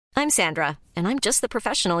I'm Sandra, and I'm just the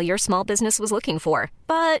professional your small business was looking for.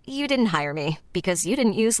 But you didn't hire me because you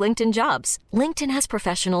didn't use LinkedIn Jobs. LinkedIn has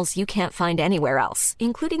professionals you can't find anywhere else,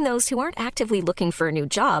 including those who aren't actively looking for a new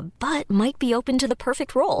job, but might be open to the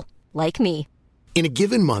perfect role, like me. In a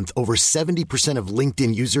given month, over 70% of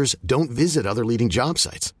LinkedIn users don't visit other leading job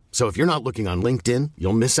sites. So if you're not looking on LinkedIn,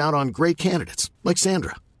 you'll miss out on great candidates like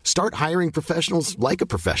Sandra. Start hiring professionals like a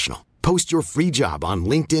professional. Post your free job on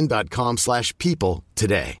linkedin.com/people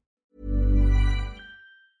today.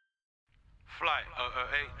 Flight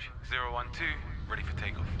OOH-012, ready for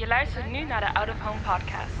takeoff. Je luistert nu naar de Out of Home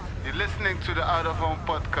podcast. You're listening to the Out of Home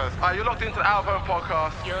podcast. You're locked into the Out of Home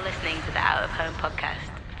podcast. You're listening to the Out of Home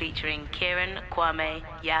podcast, featuring Kieran, Kwame,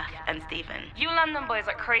 Yaf, and Stephen. You London boys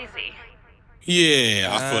are crazy.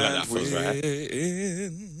 Yeah, I feel like that feels right.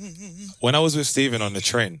 When I was with Stephen on the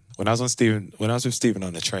train, when I was with Stephen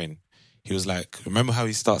on the train, he was like, remember how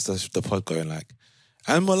he starts the pod going like,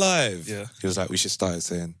 "I'm alive." Yeah. He was like, we should start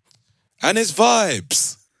saying, "And his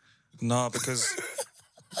vibes." Nah, because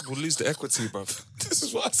we'll lose the equity, bruv. This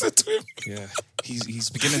is what I said to him. Yeah, he's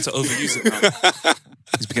beginning to overuse it now.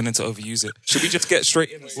 He's beginning to overuse it. Should we just get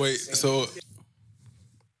straight in? Wait, so...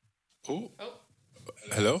 Oh.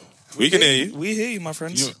 Hello? We can hear you. We hear you, my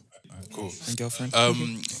friends. Cool. And girlfriend.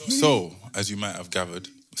 So, as you might have gathered,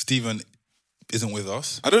 Stephen isn't with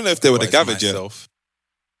us. I don't know if they would have But it's gathered yet. myself.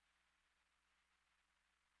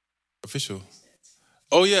 Official.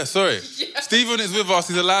 Oh yeah, sorry. Yeah. Stephen is with us.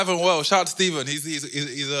 He's alive and well. Shout out to Stephen.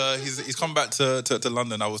 He's come back to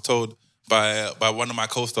London. I was told by one of my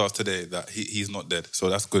co-stars today that he's not dead. So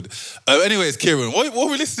that's good. Anyways, Kieran, what are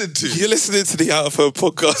we listening to? You're listening to the Out of Home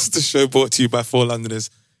podcast, the show brought to you by 4 Londoners,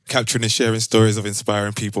 capturing and sharing stories of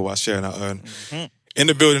inspiring people while sharing our own. Mm-hmm. In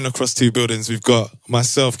the building across 2 buildings, we've got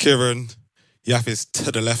myself, Kieran. Yaf is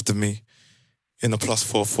to the left of me in the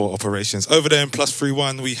 +44 operations. Over there in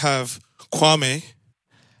 +31, we have Kwame,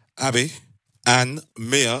 Abby, and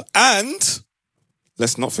Mia. And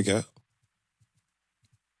let's not forget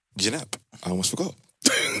Janep. I almost forgot.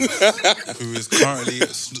 Who is currently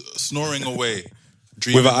snoring away.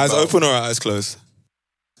 With our eyes open or our eyes closed?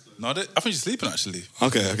 No, I think she's sleeping actually.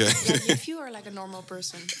 Okay. Yeah, if you are like a normal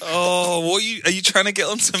person. Oh, are you trying to get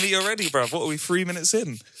onto me already, bruv? What are we 3 minutes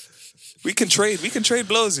in? We can trade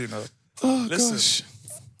blows, you know. Oh, Listen. gosh.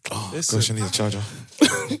 Oh, Listen. gosh, I need a charger.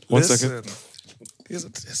 One second. Here's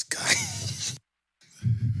this guy.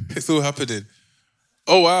 It's all happening.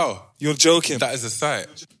 Oh, wow. You're joking. That is a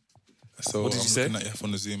sight. So What did you say? I'm looking at Yaf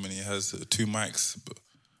on the Zoom and he has 2 mics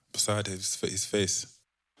beside his face.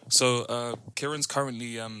 So Kieran's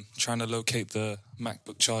currently trying to locate the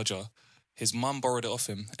MacBook charger. His mum borrowed it off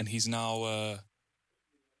him, and he's now...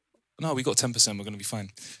 No, we got 10%. We're going to be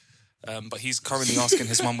fine. But he's currently asking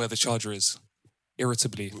his mum where the charger is,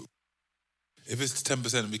 irritably. If it's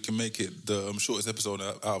 10%, we can make it the shortest episode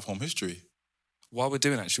out of home history. While we're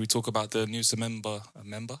doing that, should we talk about the newest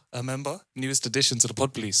newest addition to the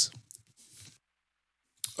Pod Police?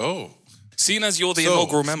 Oh. Seeing as you're the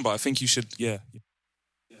inaugural member, I think you should, yeah.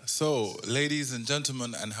 So, ladies and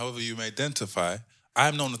gentlemen, and however you may identify,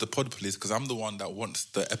 I'm known as the Pod Police because I'm the one that wants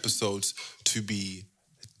the episodes to be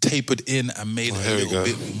tapered in and made a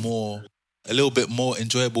little bit more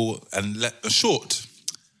enjoyable and short.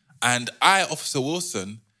 And I, Officer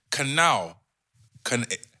Wilson, can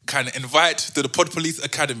invite to the Pod Police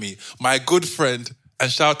Academy my good friend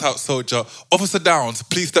and shout out soldier, Officer Downs.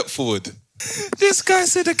 Please step forward. This guy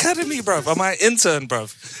said academy, bruv. I'm my intern,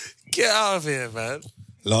 bruv. Get out of here, man.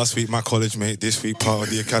 Last week, my college mate. This week, part of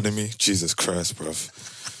the academy. Jesus Christ, bruv.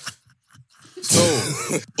 So,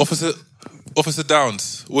 Officer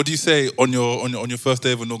Downs, what do you say on your first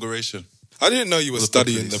day of inauguration? I didn't know you were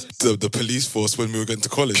studying the police force when we were getting to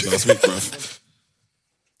college last week, bruv.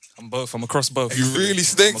 I'm both. I'm across both. You really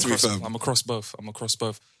stink me, fam. I'm across both.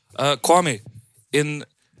 Kwame,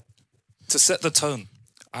 to set the tone,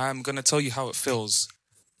 I'm going to tell you how it feels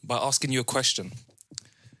by asking you a question.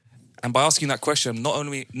 And by asking that question, not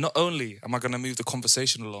only am I going to move the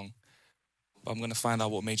conversation along, but I'm going to find out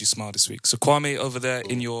what made you smile this week. So Kwame, over there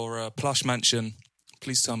in your plush mansion,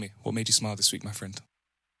 please tell me what made you smile this week, my friend.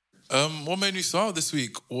 What made me smile this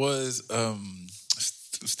week was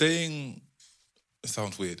staying. It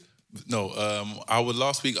sounds weird. No,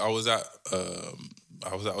 last week I was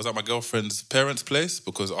at my girlfriend's parents' place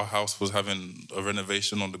because our house was having a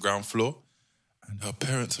renovation on the ground floor, and her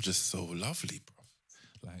parents are just so lovely,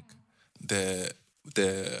 bro. Like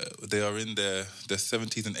they are in their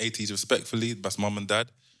 70s and 80s, respectfully. That's mum and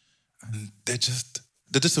dad, and they're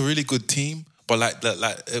just a really good team. But like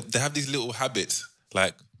they have these little habits,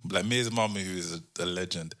 like Mia's mum, who is a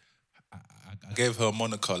legend. I gave her a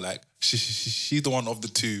moniker like she's the one of the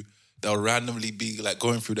two that will randomly be like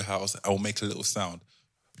going through the house and will make a little sound.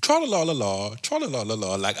 Tra-la-la-la-la,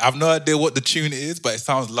 tra-la-la-la-la. Like, I've no idea what the tune is, but it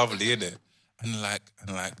sounds lovely, innit? And like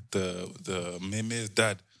the Mimir's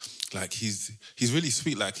dad, like he's really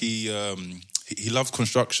sweet. Like he loves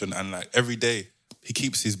construction, and like every day he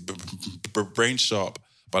keeps his brain sharp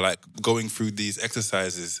by like going through these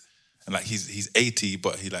exercises. And like he's 80,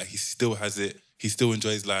 but he still has it. He still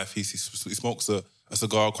enjoys life. He smokes a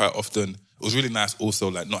cigar quite often. It was really nice also,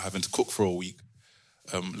 like not having to cook for a week.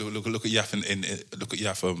 Look at Yaf look at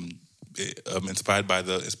Yaf inspired by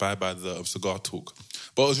the cigar talk.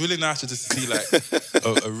 But it was really nice to just see like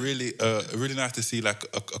really nice to see like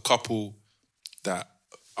a couple that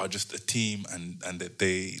are just a team and that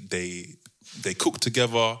they cook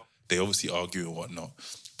together. They obviously argue and whatnot,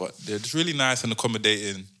 but they're just really nice and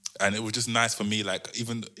accommodating. And it was just nice for me. Like,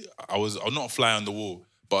 even I'm not a fly on the wall,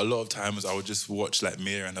 but a lot of times I would just watch like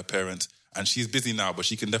Mia and her parents. And she's busy now, but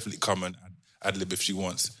she can definitely come and ad-lib if she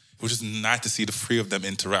wants. It was just nice to see the three of them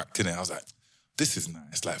interacting. I was like, this is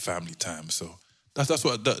nice, like family time. So that's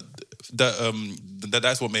what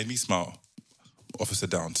that's what made me smile. Officer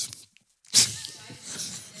Downs.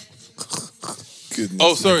 Goodness.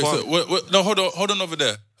 Oh, sorry. No, hold on over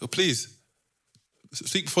there, please.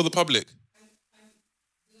 Speak before the public.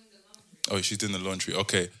 Oh, she's doing the laundry.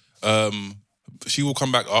 Okay. She will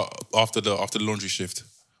come back after the laundry shift.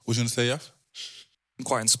 What you gonna say, Yaf? I'm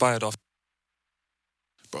quite inspired after.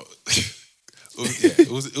 Bro, it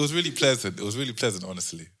was really pleasant. It was really pleasant,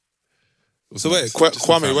 honestly. So nice. Wait,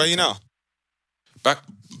 Kwame, where are you now?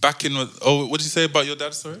 Back in. Oh, what did you say about your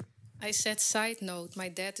dad? Sorry. I said side note, my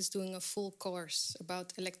dad is doing a full course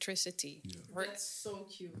about electricity. Yeah. That's so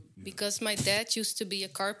cute. Because my dad used to be a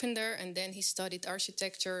carpenter and then he studied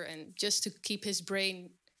architecture, and just to keep his brain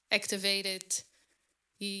activated,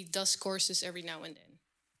 he does courses every now and then.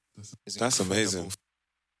 That's amazing.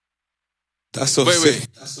 That's so wait.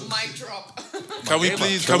 Mic drop. Can we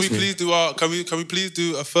please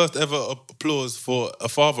do a first ever applause for a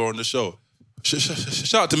father on the show?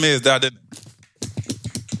 Shout out to Mia's dad.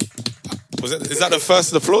 Is that the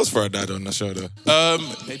first applause for a dad on the show, though?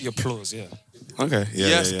 Maybe applause, yeah. Okay, yeah.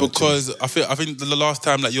 Yes, because I think the last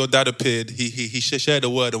time that your dad appeared, he shared a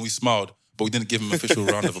word and we smiled, but we didn't give him an official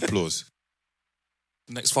round of applause.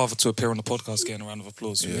 The next father to appear on the podcast getting a round of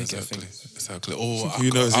applause. Yeah, exactly. Oh, who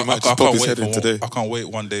knows? He might just pop his head in today. I can't wait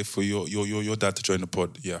one day for your dad to join the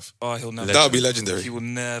pod. Yeah. Oh, he'll never. That would be legendary. He will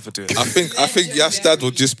never do it. I think Yaf's dad will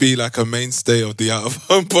just be like a mainstay of the Out of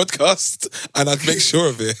Home podcast, and I'd make sure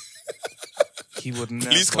of it. He would never.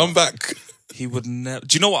 Please come back. He would never.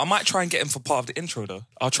 Do you know what? I might try and get him for part of the intro, though.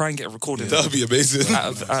 I'll try and get it recorded. That would be amazing.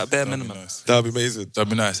 At bare minimum. Nice. That would be amazing. That'd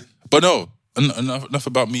be nice. But no, enough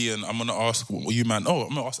about me, and I'm going to ask you, man. Oh, I'm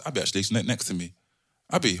going to ask Abby, actually. She's next to me.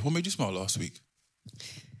 Abby, what made you smile last week?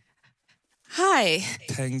 Hi.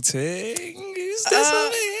 Ting ting. Who's this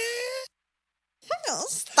over here? No,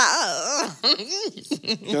 stop.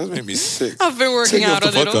 You guys made me sick. I've been working out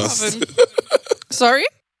a little. Sorry?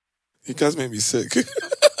 You guys made me sick.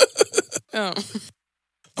 Oh.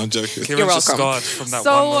 I'm joking. Kieran's You're welcome. just scarred from that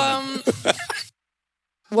one moment.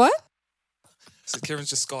 What? So Kieran's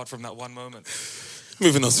just scarred from that one moment.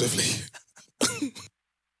 Moving on swiftly.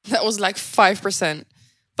 That was like 5%.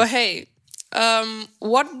 But hey,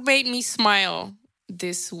 what made me smile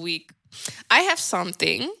this week? I have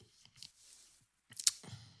something.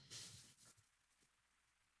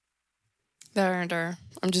 There.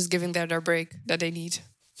 I'm just giving them their break that they need.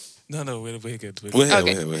 No, we're good. We're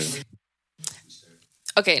here.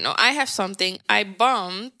 Okay, no, I have something. I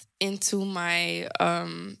bumped into my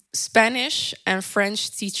Spanish and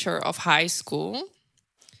French teacher of high school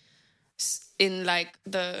in like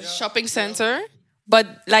the shopping center.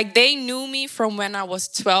 But like they knew me from when I was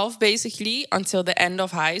 12, basically, until the end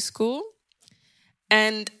of high school.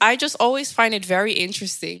 And I just always find it very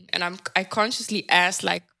interesting. And I consciously ask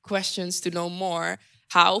like questions to know more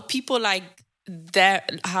how people like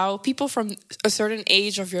that, how people from a certain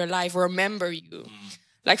age of your life remember you.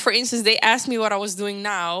 Like, for instance, they asked me what I was doing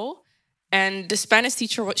now. And the Spanish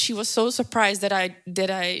teacher, she was so surprised that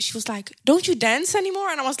she was like, "Don't you dance anymore?"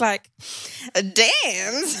 And I was like,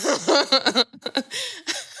 "Dance?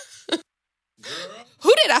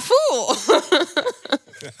 Who did I fool?"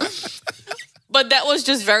 But that was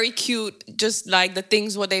just very cute. Just like the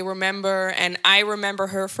things what they remember. And I remember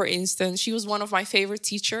her, for instance. She was one of my favorite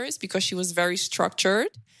teachers because she was very structured.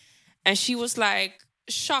 And she was like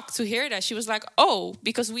shocked to hear that. She was like, "Oh,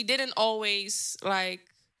 because we didn't always like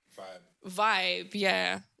vibe.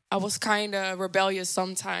 Yeah, I was kind of rebellious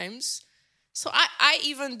sometimes." So I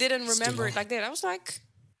even didn't remember it like that. I was like,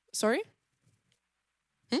 sorry?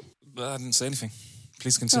 But I didn't say anything.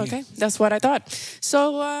 Please continue. Okay, that's what I thought.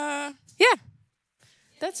 So, yeah.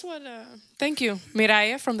 That's what... thank you,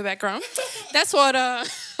 Mireille, from the background. That's what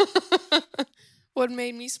what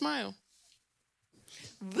made me smile.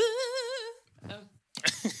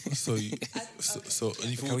 So you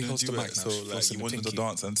thought we do it. So like you wanted to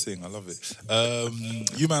dance and sing. I love it.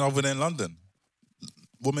 You man over there in London,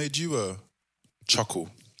 what made you chuckle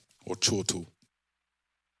or chortle?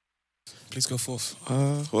 Please go forth.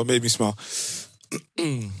 What made me smile?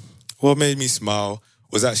 What made me smile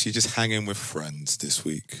was actually just hanging with friends this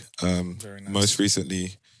week. Very nice. Most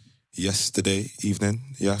recently, yesterday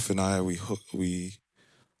evening, Yaf and I, we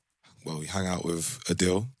hung out with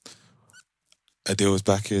Adil. Adil was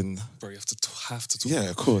back in... Bro, you have to talk. Yeah,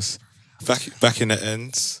 of course. Back in the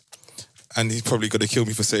ends. And he's probably going to kill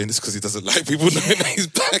me for saying this because he doesn't like people knowing that he's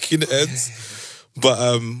back in the ends.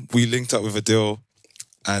 But we linked up with Adil,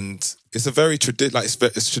 and it's a very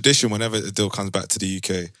it's tradition whenever Adil comes back to the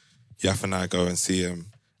UK, Yaf and I go and see him,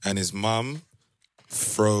 and his mum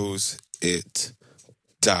throws it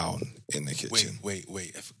down in the kitchen. Wait.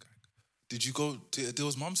 Did you go to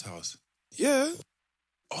Adil's mum's house? Yeah.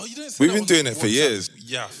 Oh, you didn't say We've been doing it for years.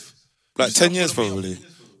 Yeah. Like 10 years probably. You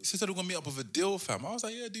said we're going to meet up with Adil, fam. I was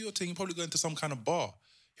like, yeah, do your thing. You're probably going to some kind of bar.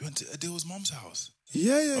 You went to Adil's mum's house.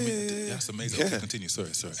 Yeah. That's amazing. Yeah. Okay, continue.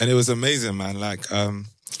 Sorry. And it was amazing, man. Like,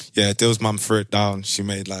 Adil's mum threw it down. She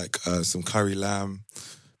made like some curry lamb,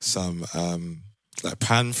 some like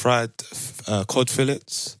pan-fried cod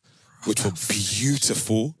fillets, which were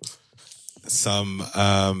beautiful. Some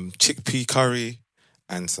chickpea curry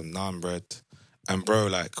and some naan bread. And bro,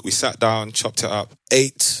 like, we sat down, chopped it up,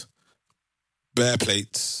 ate bare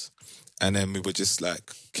plates, and then we were just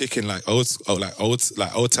like kicking like old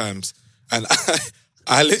times. And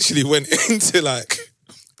I literally went into like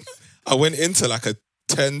a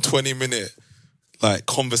 10-20 minute like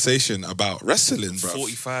conversation about wrestling, bro.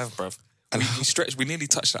 45, bruv. And we nearly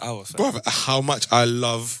touched the hour, bro. How much I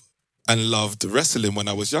love and loved wrestling when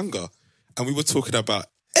I was younger. And we were talking about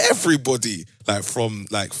everybody, like from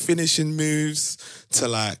like finishing moves to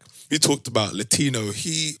like, we talked about Latino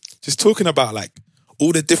Heat, just talking about like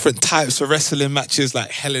all the different types of wrestling matches, like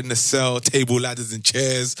Hell in a Cell, table, ladders and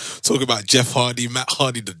chairs, talking about Jeff Hardy, Matt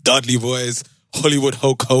Hardy, the Dudley Boys, Hollywood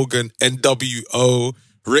Hulk Hogan, NWO,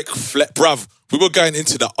 Ric Flair, bruv. We were going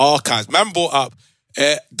into the archives. Man brought up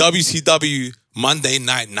WCW Monday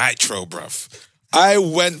Night Nitro, bruv. I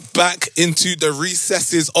went back into the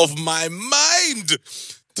recesses of my mind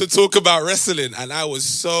to talk about wrestling, and I was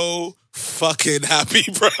so fucking happy,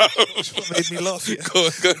 bro. What made me laugh? Yeah? Go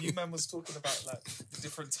on. You man was talking about like the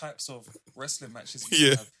different types of wrestling matches.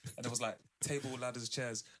 Yeah. And it was like table, ladders,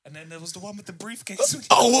 chairs, and then there was the one with the briefcase.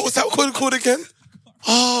 Oh, what was that called again?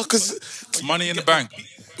 Oh, because Money in the Bank.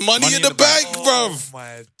 Money in the Bank, bruv. Oh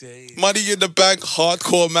my days. Money in the Bank,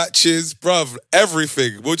 hardcore matches, bruv.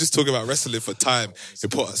 Everything. We were just talking about wrestling for time. It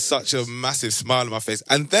put such a massive smile on my face.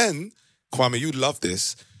 And then, Kwame, you love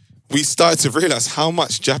this. We started to realize how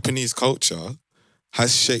much Japanese culture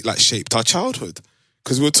has shaped our childhood.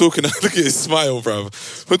 Because we were talking, look at his smile,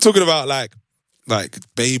 bruv. We're talking about like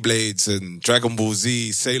Beyblades and Dragon Ball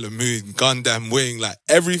Z, Sailor Moon, Gundam Wing, like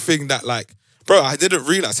everything that like, bro, I didn't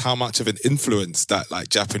realize how much of an influence that like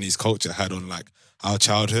Japanese culture had on like our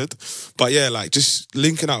childhood. But yeah, like just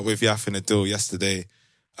linking up with Yaf and Adil yesterday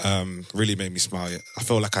really made me smile. I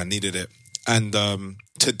felt like I needed it. And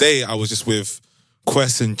today I was just with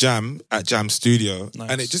Quest and Jam at Jam Studio.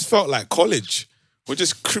 Nice. And it just felt like college. We're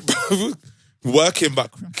just working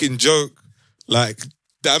but cracking joke. Like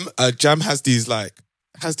Jam has these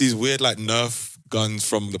weird like Nerf guns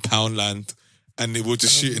from the Poundland. And they were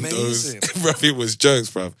just shooting those. Bro, it was jokes,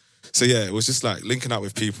 bro. So yeah, it was just like linking up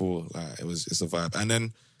with people. Like it's a vibe. And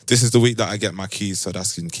then this is the week that I get my keys, so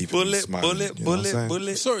that's gonna keep me smiling.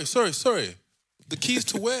 Bullet. Sorry. The keys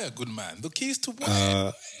to where, good man? The keys to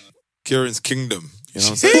where? Kieran's Kingdom. You know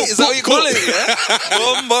what I'm saying? Is that what you call it? Yeah.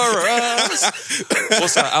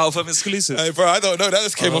 What's that? Out of home exclusive? Hey, bro, I don't know. That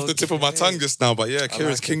just came off the tip of my tongue just now. But yeah,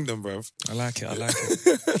 Kieran's Kingdom, bro. I like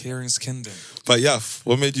it. Kieran's Kingdom. But yeah,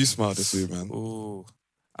 what made you smile this week, man? Ooh.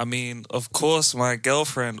 I mean, of course, my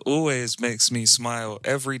girlfriend always makes me smile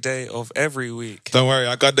every day of every week. Don't worry,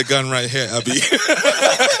 I got the gun right here, Abby.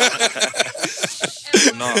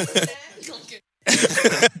 No.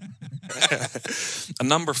 A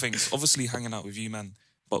number of things. Obviously, hanging out with you, man.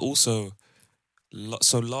 But also,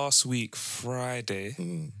 so last week,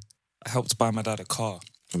 Friday, I helped buy my dad a car.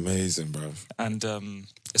 Amazing, bro. And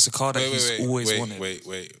it's a car that he's always wanted.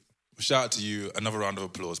 Wait. Shout out to you. Another round of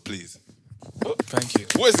applause, please. Thank you.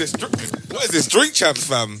 What is this? Drink champs,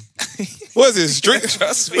 fam? What is this? Drink?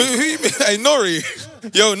 Trust me. Who you mean? Hey, Nori.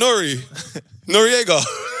 Yo, Nori. Noriega.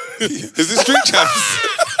 Is this Drink Champs?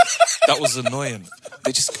 That was annoying.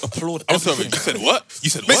 They just applaud. I'm sorry, you said what? You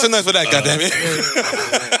said Make what? some noise for that, goddammit.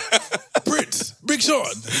 Brits, Big Sean.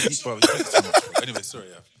 Anyway, sorry,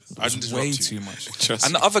 yeah. I didn't Way interrupt you. too much. Trust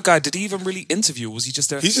And me. the other guy, did he even really interview? Or was he just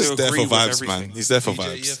there? He's to just there agree for with vibes, everything? man. He's there for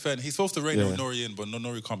DJ vibes. EFN. He's supposed to rain Yeah. Nori in, but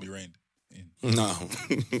Nori can't be rained. No.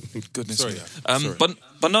 Goodness Sorry, me. yeah. Sorry.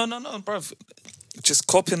 But no, bruv. Just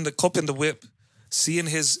copping the whip, seeing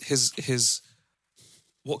his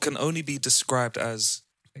what can only be described as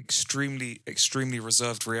extremely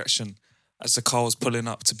reserved reaction as the car was pulling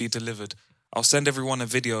up to be delivered. I'll send everyone a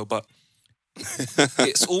video, but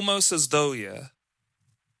it's almost as though,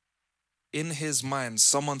 in his mind,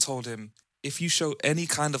 someone told him, if you show any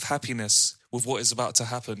kind of happiness with what is about to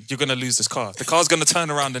happen, you're going to lose this car. The car's going to turn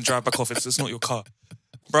around and drive back off. It's not your car.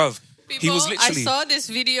 Bruv, he was literally... I saw this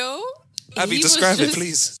video. Abby, He describe was it,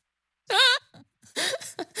 please.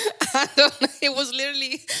 I don't know. It was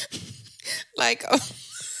literally like...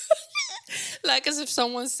 like as if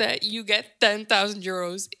someone said, you get 10,000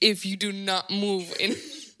 euros if you do not move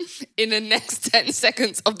in the next 10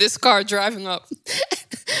 seconds of this car driving up.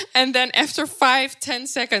 And then after 5-10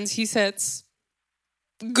 seconds, he says,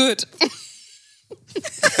 good.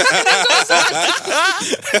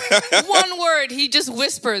 One word, he just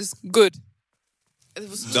whispers, good. It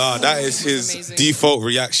was That is his amazing. default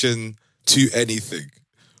reaction to anything.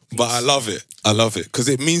 But I love it. Because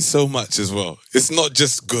it means so much as well. It's not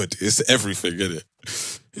just good. It's everything, isn't it?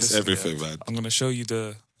 It's everything, man. I'm gonna show you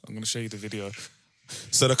the video.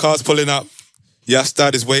 So the car's pulling up. Yas'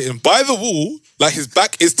 dad is waiting by the wall, like his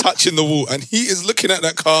back is touching the wall, and he is looking at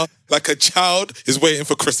that car like a child is waiting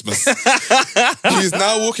for Christmas. He's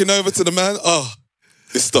now walking over to the man. Oh,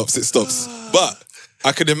 it stops. But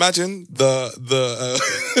I could imagine the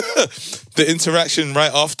the interaction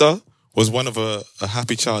right after was one of a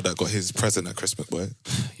happy child that got his present at Christmas, boy.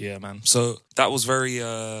 Yeah, man. So that was very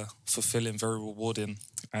fulfilling, very rewarding,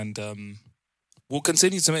 and will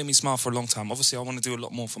continue to make me smile for a long time. Obviously, I want to do a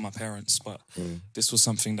lot more for my parents, but this was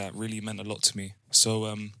something that really meant a lot to me.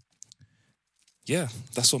 So, yeah,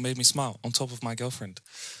 that's what made me smile, on top of my girlfriend.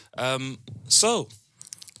 So,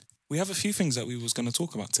 we have a few things that we was going to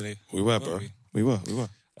talk about today. We were, bro. We were.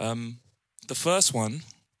 The first one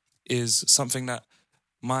is something that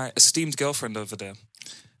my esteemed girlfriend over there...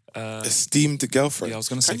 esteemed girlfriend? Yeah, I was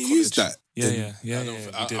going to say Can you college. use that? Yeah.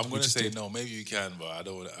 I'm going to say no. Maybe you can, but I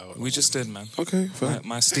don't. We just did, man. Okay, fine.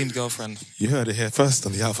 My esteemed girlfriend. You heard it here first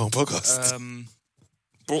on the Out of Home podcast.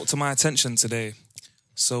 Brought to my attention today.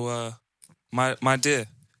 So, my dear,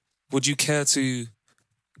 would you care to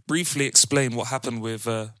briefly explain what happened with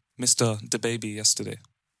Mr. DaBaby yesterday?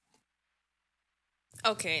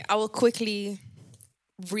 Okay, I will quickly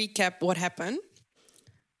recap what happened.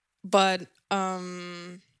 But,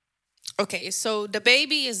 okay, so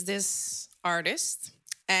DaBaby is this artist,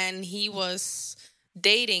 and he was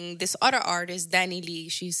dating this other artist, Danny Lee.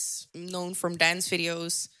 She's known from dance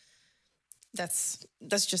videos. That's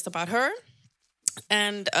just about her.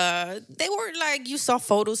 And they were like, you saw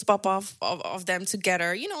photos pop off of them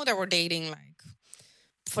together. You know, they were dating like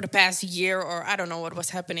for the past year, or I don't know what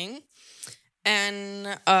was happening.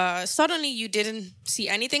 And suddenly you didn't see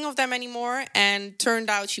anything of them anymore. And turned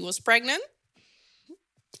out she was pregnant.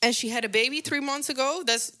 And she had a baby 3 months ago.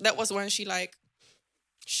 That was when she like,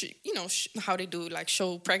 how they do, like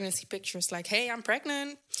show pregnancy pictures. Like, hey, I'm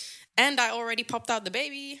pregnant. And I already popped out the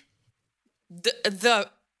baby.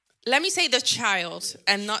 Let me say the child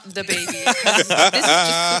and not the baby. This is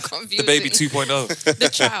just too confusing. The baby 2.0. The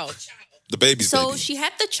child. The baby's So baby. she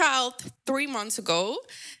had the child 3 months ago.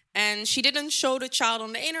 And she didn't show the child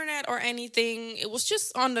on the internet or anything. It was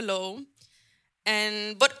just on the low.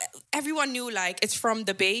 But everyone knew like it's from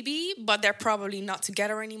the baby, but they're probably not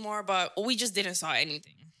together anymore. But we just didn't saw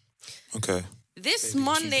anything. Okay. This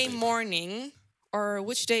Monday morning, or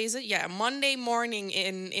which day is it? Yeah, Monday morning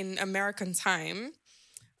in American time,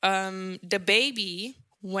 DaBaby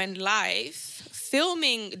went live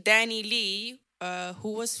filming Danny Lee,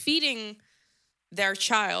 who was feeding their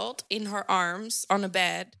child in her arms on a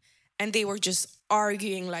bed, and they were just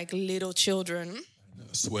arguing like little children.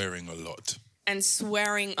 Swearing a lot. And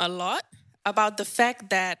swearing a lot about the fact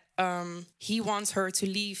that he wants her to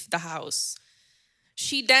leave the house.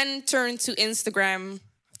 She then turned to Instagram,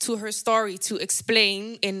 to her story, to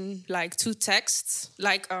explain in like 2 texts.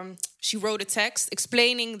 Like she wrote a text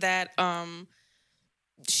explaining that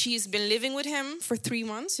she's been living with him for 3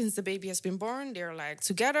 months since the baby has been born. They're like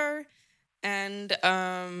together. And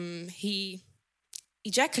he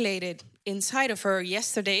ejaculated inside of her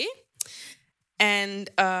yesterday. And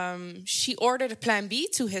she ordered a plan B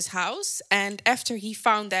to his house. And after he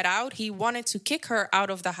found that out, he wanted to kick her out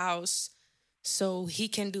of the house so he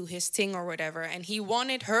can do his thing or whatever. And he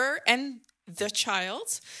wanted her and the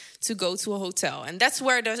child to go to a hotel. And that's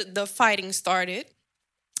where the fighting started.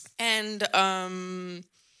 And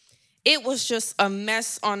it was just a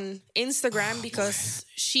mess on Instagram because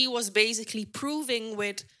she was basically proving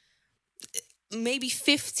with maybe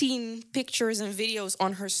 15 pictures and videos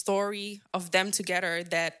on her story of them together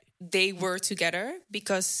that they were together,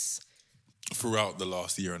 because throughout the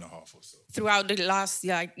last year and a half or so. Throughout the last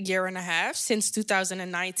year and a half, since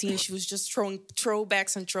 2019, she was just throwing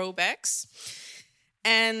throwbacks and throwbacks.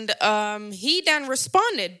 And he then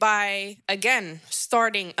responded by, again,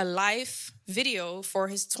 starting a live video for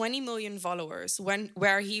his 20 million followers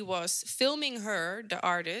where he was filming her, the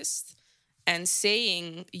artist, and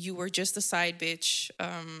saying, you were just a side bitch.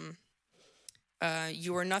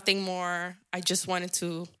 You were nothing more. I just wanted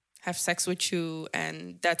to have sex with you,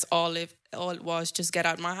 and that's all it was. Just get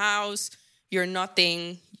out my house. You're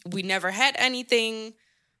nothing. We never had anything.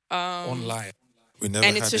 Online.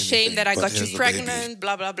 And it's a shame that I got you pregnant,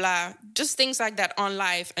 blah, blah, blah. Just things like that on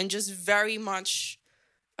live, and just very much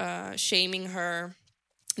shaming her.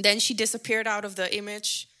 Then she disappeared out of the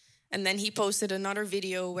image. And then he posted another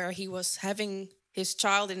video where he was having his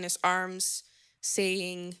child in his arms,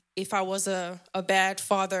 saying, if I was a bad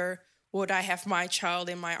father, would I have my child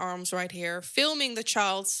in my arms right here? Filming the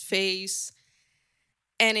child's face.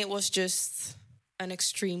 And it was just an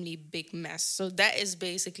extremely big mess. So that is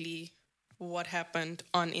basically what happened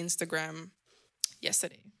on Instagram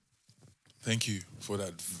yesterday. Thank you for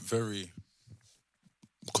that very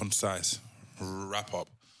concise wrap-up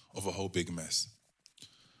of a whole big mess.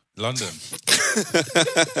 London.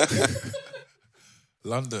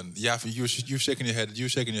 London. Yeah, you're shaking your head. You're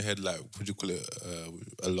shaking your head like, would you call it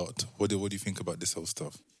a lot? What do you think about this whole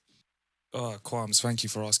stuff? Oh, Kwams, thank you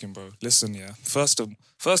for asking, bro. Listen, yeah. First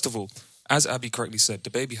of all, as Abby correctly said, the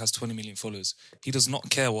baby has 20 million followers. He does not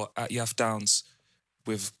care what at Yaf Downs,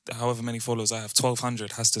 with however many followers I have,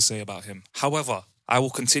 1,200, has to say about him. However, I will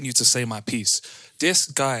continue to say my piece. This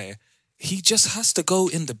guy, he just has to go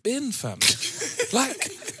in the bin, fam.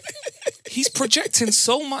 Like, he's projecting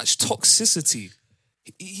so much toxicity.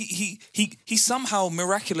 He somehow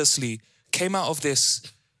miraculously came out of this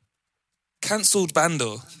cancelled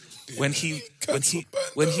bando when he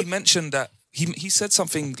mentioned that he said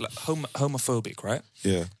something like homophobic, right?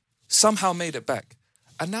 Yeah. Somehow made it back,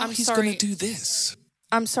 and now he's going to do this.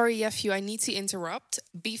 I'm sorry, Yafyu, I need to interrupt.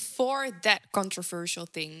 Before that controversial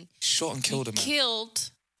thing, shot and killed a man.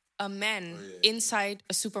 Killed a man inside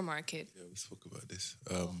a supermarket. Yeah, we spoke about this.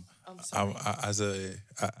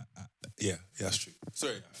 Yeah, that's true.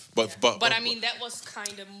 Sorry, but I mean, that was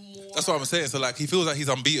kind of more. That's what I'm saying. So like, he feels like he's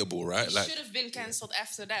unbeatable, right? He like, should have been cancelled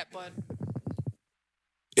after that, but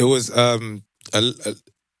it was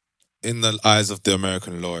in the eyes of the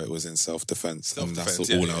American law, it was in self-defense, and that's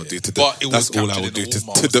all I'll do to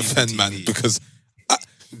defend man, because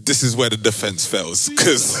this is where the defense fails,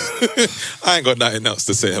 because I ain't got nothing else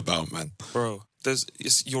to say about man, bro.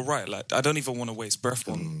 You're right. Like, I don't even want to waste breath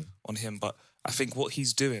on him, but I think what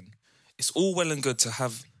he's doing, it's all well and good to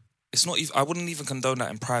have. It's not even. I wouldn't even condone that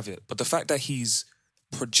in private, but the fact that he's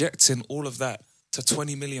projecting all of that to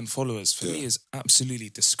 20 million followers for me is absolutely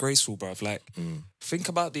disgraceful, bruv. Like, think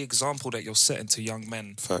about the example that you're setting to young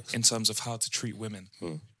men in terms of how to treat women.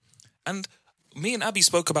 And me and Abby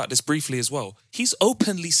spoke about this briefly as well. He's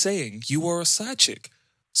openly saying you were a side chick.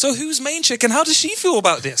 So who's main chick and how does she feel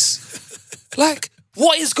about this? Like,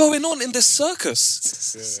 what is going on in this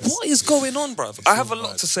circus? What is going on, bruv? I have a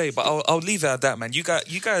lot to say, but I'll leave it at that, man. You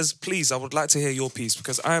guys, please, I would like to hear your piece,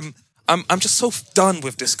 because I'm just so done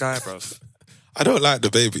with this guy, bruv. I don't like the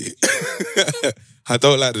baby. I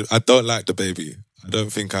don't like the baby. I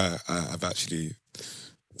don't think I've actually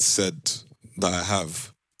said that I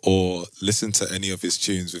have, or listened to any of his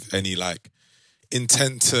tunes with any like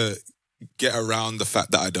intent to get around the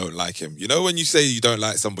fact that I don't like him. You know, when you say you don't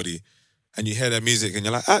like somebody and you hear their music and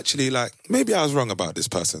you're like, actually, like, maybe I was wrong about this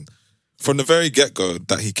person. From the very get-go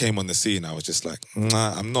that he came on the scene, I was just like,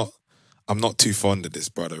 nah, I'm not too fond of this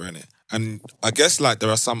brother, innit? And I guess like there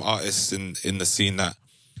are some artists in the scene that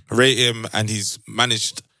rate him, and he's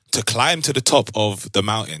managed to climb to the top of the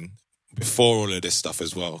mountain before all of this stuff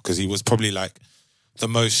as well, because he was probably like the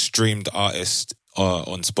most streamed artist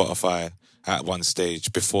on Spotify at one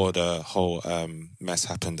stage before the whole mess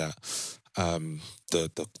happened at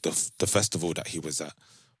the festival that he was at.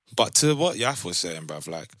 But to what Yaf was saying, bruv,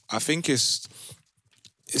 like, I think it's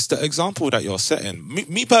the example that you're setting.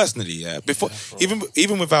 Me personally, yeah. Before,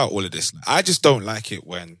 even without all of this, I just don't like it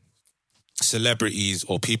when celebrities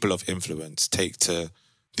or people of influence take to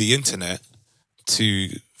the internet to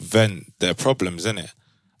vent their problems, innit?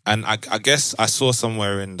 And I guess I saw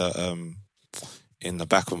somewhere in the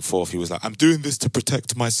back and forth, he was like, I'm doing this to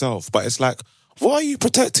protect myself. But it's like, what are you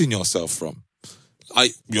protecting yourself from?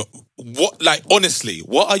 Honestly,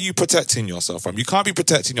 what are you protecting yourself from? You can't be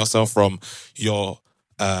protecting yourself from your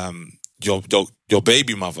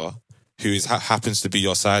baby mother, who happens to be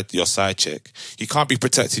your side chick. You can't be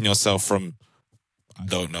protecting yourself from, I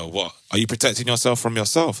don't know what. Are you protecting yourself from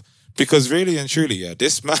yourself? Because really and truly, yeah,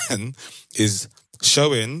 this man is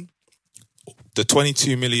showing the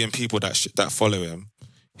 22 million people that follow him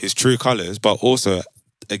his true colours, but also,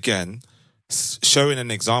 again, showing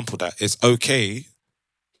an example that it's okay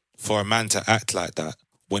for a man to act like that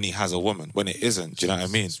when he has a woman, when it isn't. Do you know what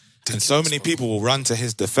I mean? And so many people will run to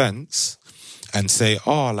his defence and say,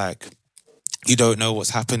 "Oh, like, you don't know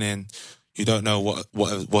what's happening. You don't know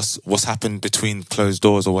what's happened between closed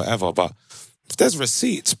doors or whatever." But there's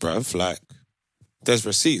receipts, bruv. Like, there's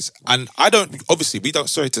receipts, and I don't. Obviously, we don't.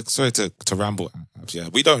 Sorry to ramble. Yeah,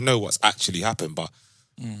 we don't know what's actually happened, but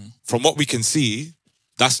from what we can see,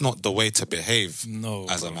 that's not the way to behave. No,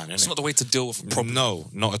 as a man. It's not the way to deal with a problem. No,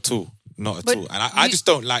 not at all. Not at all. And I just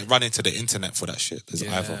don't like running to the internet for that shit.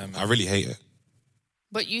 Either. Man. I really hate it.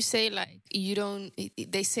 But you say like you don't.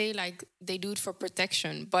 They say like they do it for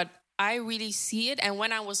protection, but I really see it. And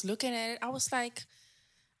when I was looking at it, I was like,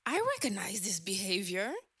 I recognize this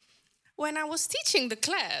behavior. When I was teaching the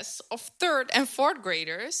class of 3rd and 4th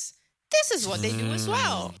graders, this is what they do as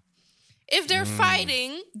well. If they're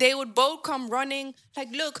fighting, they would both come running like,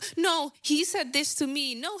 look, no, he said this to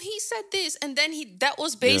me. No, he said this. And then that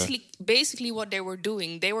was basically what they were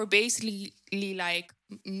doing. They were basically like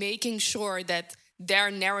making sure that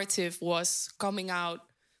their narrative was coming out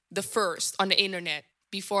the first on the internet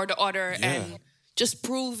before the other and just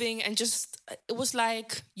proving and just, it was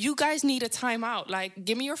like, you guys need a timeout. Like,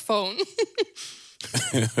 give me your phone.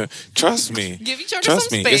 Trust me. Give each other some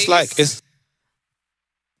space.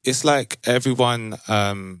 It's like everyone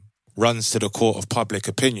runs to the court of public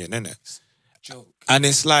opinion, innit? And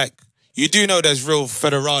it's like, you do know there's real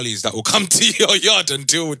federales that will come to your yard and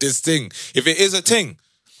deal with this thing. If it is a thing.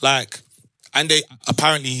 Like, and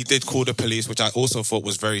he did call the police, which I also thought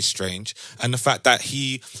was very strange. And the fact that do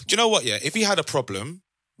you know what, yeah? If he had a problem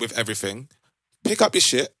with everything, pick up your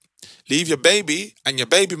shit, leave your baby and your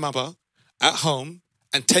baby mother at home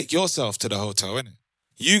and take yourself to the hotel, innit?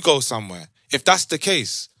 You go somewhere. If that's the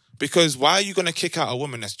case, because why are you going to kick out a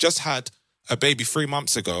woman that's just had a baby 3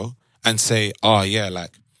 months ago and say, oh yeah,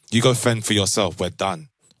 like, you go fend for yourself, we're done.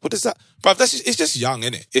 What is that? Bruv, it's just young,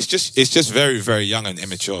 innit? It's just very, very young and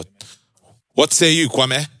immature. What say you,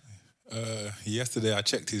 Kwame? Yesterday I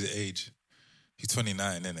checked his age. He's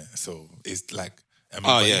 29, innit? So it's like...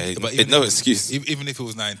 no excuse. Even if it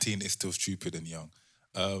was 19, it's still stupid and young.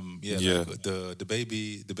 Like the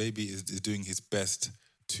baby is doing his best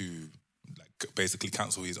to like basically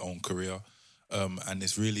cancel his own career. And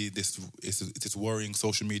it's really this worrying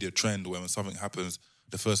social media trend where when something happens,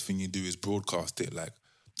 the first thing you do is broadcast it. Like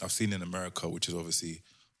I've seen in America, which is obviously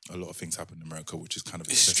a lot of things happen in America, which is kind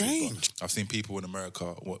of strange. I've seen people in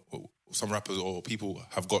America, some rappers or people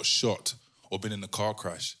have got shot or been in a car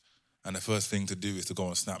crash, and the first thing to do is to go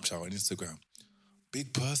on Snapchat or Instagram.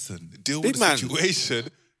 Big person, deal with the situation.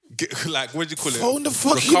 Get, like, what do you call it? Phone the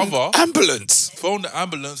fucking ambulance. Phone the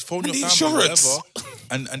ambulance. Phone your family, insurance.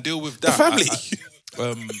 whatever, and deal with that. The family.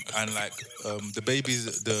 The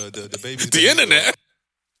baby's the baby's the internet.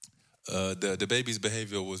 The baby's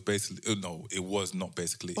behavior was basically it was not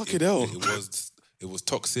basically. Fucking hell. It was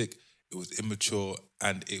toxic. It was immature,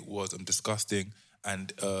 and it was disgusting.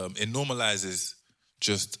 And it normalizes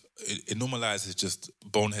just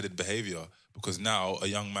boneheaded behavior, because now a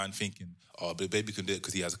young man thinking, oh, the baby can do it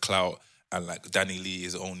because he has clout, and like Danny Lee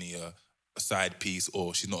is only a side piece,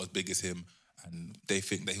 or she's not as big as him, and they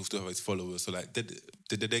think that he'll still have his followers. So like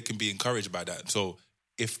they can be encouraged by that. So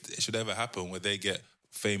if it should ever happen where they get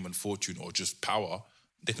fame and fortune or just power,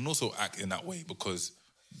 they can also act in that way, because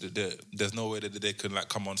there's no way that they can like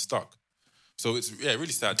come unstuck. So it's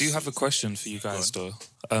really sad. I do have a question for you guys though.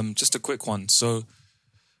 Just a quick one. So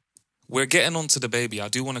we're getting onto the baby. I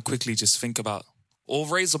do want to quickly just think about or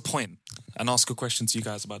raise a point and ask a question to you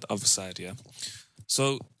guys about the other side, yeah?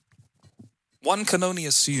 So one can only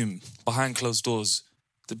assume behind closed doors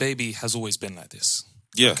the baby has always been like this.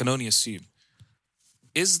 Yeah. I can only assume.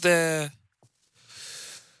 Is there,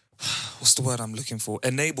 what's the word I'm looking for?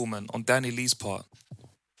 Enablement on Danny Lee's part,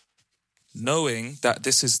 knowing that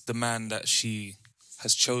this is the man that she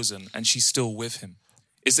has chosen and she's still with him.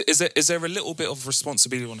 Is there a little bit of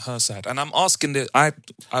responsibility on her side? And I'm asking this.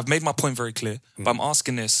 I've made my point very clear, but I'm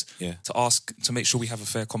asking this to make sure we have a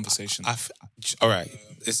fair conversation. All right,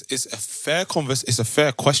 it's a fair It's a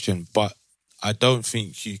fair question, but I don't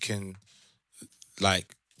think you can why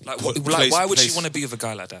would she want to be with a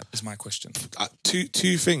guy like that? Is my question.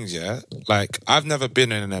 Two things, yeah. Like, I've never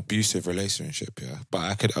been in an abusive relationship, yeah, but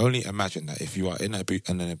I could only imagine that if you are in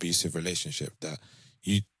an abusive relationship, that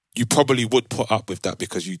you probably would put up with that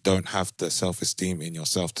because you don't have the self-esteem in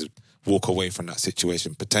yourself to walk away from that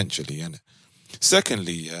situation potentially, innit?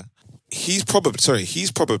 Secondly, yeah, he's probably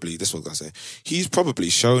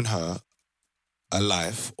shown her a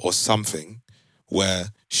life or something where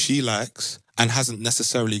she likes and hasn't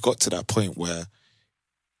necessarily got to that point where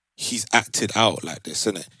he's acted out like this,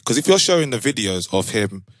 innit? Because if you're showing the videos of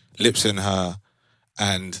him lipsing her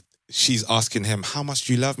and she's asking him, how much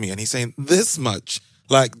do you love me? And he's saying, this much.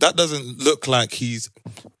 Like, that doesn't look like he's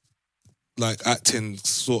like acting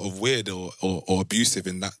sort of weird or abusive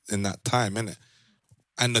in that time, innit?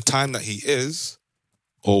 And the time that he is,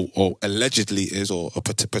 or allegedly is, or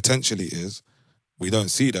potentially is, we don't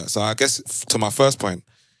see that. So I guess to my first point,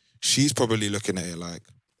 she's probably looking at it like,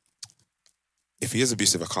 if he is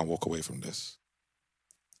abusive, I can't walk away from this.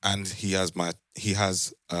 And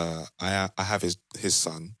I have his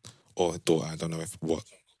son or daughter, I don't know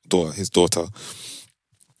his daughter.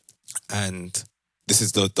 And this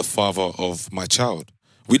is the father of my child.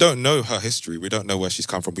 We don't know her history. We don't know where she's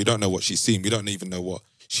come from. We don't know what she's seen. We don't even know what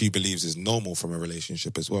she believes is normal from a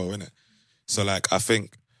relationship as well, innit? So, like, I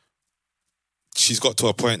think she's got to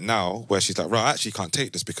a point now where she's like, right, I actually can't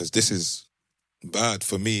take this because this is bad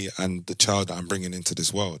for me and the child that I'm bringing into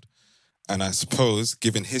this world. And I suppose,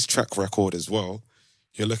 given his track record as well,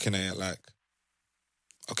 you're looking at it like,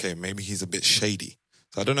 okay, maybe he's a bit shady.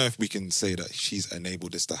 So I don't know if we can say that she's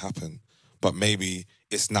enabled this to happen, but maybe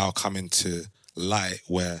it's now coming to light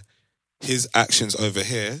where his actions over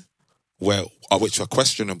here, which are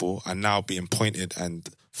questionable, are now being pointed and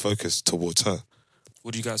focused towards her.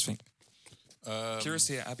 What do you guys think? Curious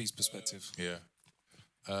to hear Abby's perspective. Yeah.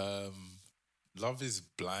 Love is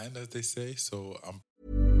blind, as they say, so I'm...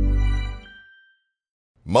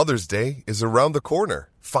 Mother's Day is around the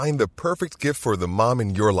corner. Find the perfect gift for the mom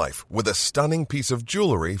in your life with a stunning piece of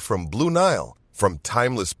jewelry from Blue Nile. From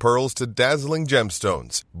timeless pearls to dazzling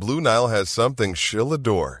gemstones, Blue Nile has something she'll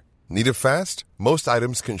adore. Need it fast? Most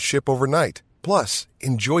items can ship overnight. Plus,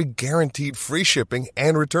 enjoy guaranteed free shipping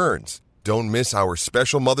and returns. Don't miss our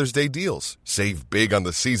special Mother's Day deals. Save big on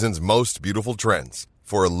the season's most beautiful trends.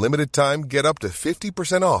 For a limited time, get up to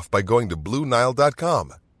 50% off by going to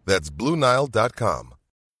BlueNile.com. That's BlueNile.com.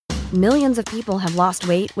 Millions of people have lost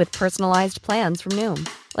weight with personalized plans from Noom.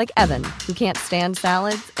 Like Evan, who can't stand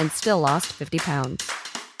salads and still lost 50 pounds.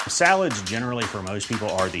 Salads generally for most people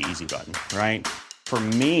are the easy button, right? For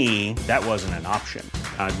me, that wasn't an option.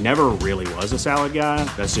 I never really was a salad guy.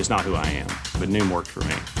 That's just not who I am. But Noom worked for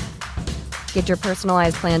me. Get your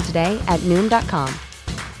personalized plan today at Noom.com.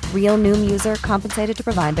 Real Noom user compensated to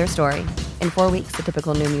provide their story. In 4 weeks, the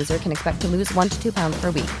typical Noom user can expect to lose 1 to 2 pounds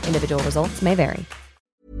per week. Individual results may vary.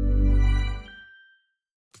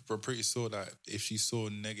 I'm pretty sure that if she saw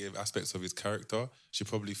negative aspects of his character, she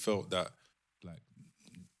probably felt that, like,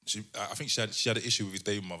 I think she had an issue with his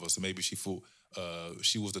baby mother, so maybe she thought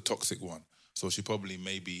she was the toxic one. So she probably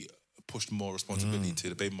maybe pushed more responsibility to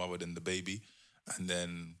the baby mother than the baby. And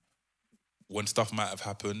then when stuff might have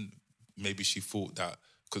happened, maybe she thought that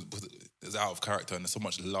because it's out of character and there's so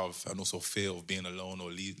much love and also fear of being alone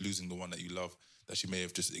or losing the one that you love, that she may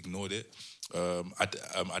have just ignored it. I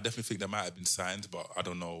definitely think there might have been signs, but I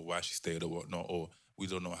don't know why she stayed or whatnot, or we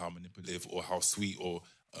don't know how manipulative or how sweet or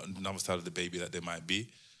another side of the baby that they might be.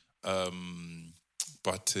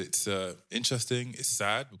 But it's interesting. It's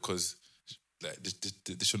sad because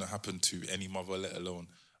this shouldn't happen to any mother, let alone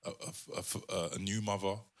a new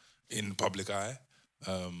mother in the public eye.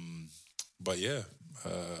 But yeah,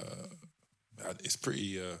 it's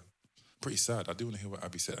pretty sad. I do want to hear what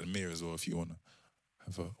Abby said, and Mia as well, if you want to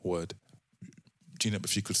have a word. Gina, if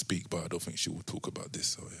she could speak, but I don't think she will talk about this,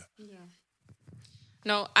 so yeah.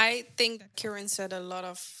 No, I think that Kieran said a lot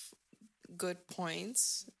of good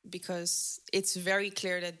points because it's very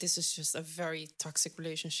clear that this is just a very toxic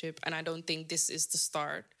relationship, and I don't think this is the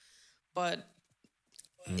start. But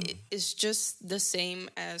it's just the same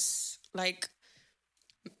as, like,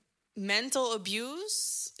 mental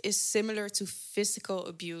abuse is similar to physical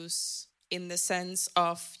abuse in the sense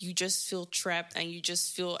of you just feel trapped and you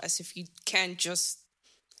just feel as if you can't just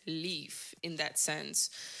leave in that sense.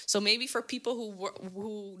 So maybe for people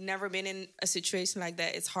who never been in a situation like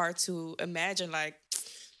that, it's hard to imagine, like,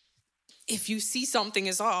 if you see something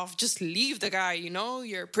is off, just leave the guy,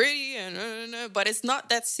 you're pretty. But it's not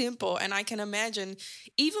that simple. And I can imagine,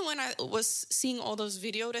 even when I was seeing all those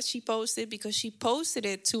videos that she posted, because she posted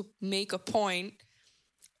it to make a point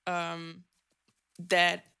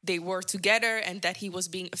that they were together and that he was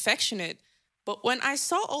being affectionate. But when I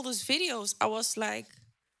saw all those videos, I was like,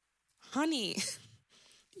 honey,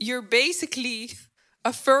 you're basically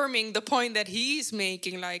affirming the point that he's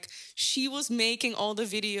making. Like, she was making all the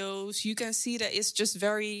videos. You can see that it's just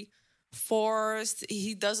very forced.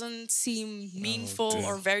 He doesn't seem meaningful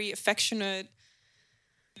or very affectionate.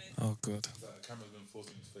 Oh, God.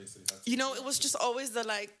 It was just always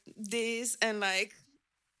the this and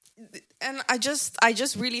I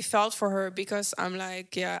just really felt for her, because I'm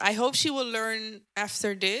like, yeah, I hope she will learn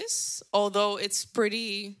after this, although it's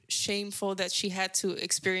pretty shameful that she had to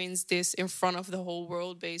experience this in front of the whole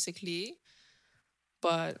world, basically.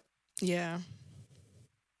 But yeah.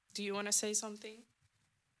 Do you want to say something?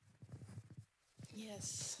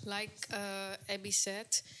 Yes, like Abby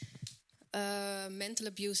said, mental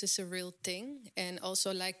abuse is a real thing. And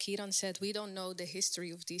also, like Kieran said, we don't know the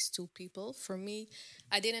history of these two people. For me,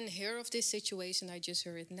 I didn't hear of this situation, I just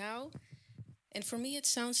heard it now. And for me, it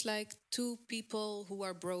sounds like two people who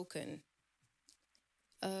are broken.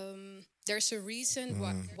 There's a reason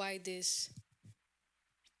why this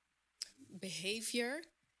behavior...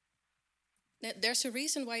 There's a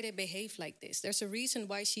reason why they behave like this. There's a reason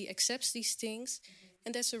why she accepts these things,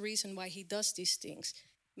 and there's a reason why he does these things.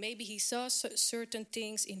 Maybe he saw certain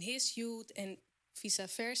things in his youth and vice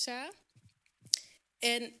versa.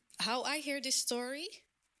 And how I hear this story,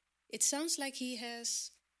 it sounds like he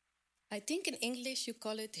has, I think in English you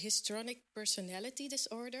call it histrionic personality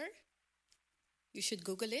disorder. You should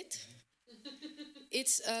Google it.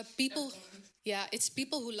 It's it's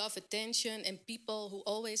people who love attention and people who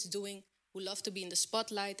love to be in the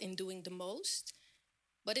spotlight and doing the most.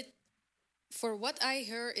 But for what I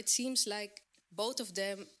heard, it seems like both of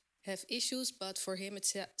them have issues, but for him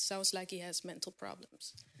it sounds like he has mental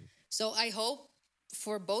problems. So I hope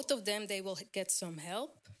for both of them they will get some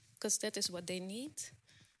help, because that is what they need.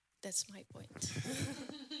 That's my point.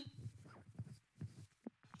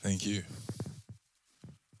 Thank you.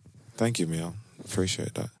 Thank you, Mia.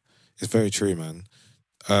 Appreciate that. It's very true, man.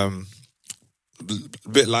 A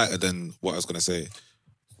bit lighter than what I was going to say.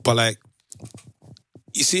 But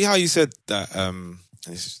you see how you said that,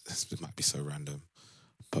 this might be so random,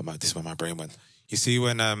 but this is where my brain went. You see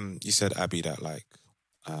when you said, Abby, that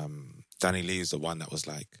Danny Lee is the one that was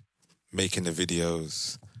making the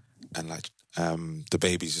videos and the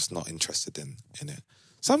baby's just not interested in it.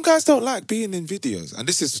 Some guys don't like being in videos, and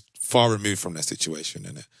this is far removed from their situation,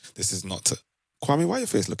 innit? This is not to... Kwame, why your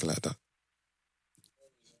face looking like that?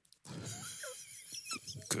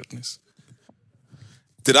 Goodness.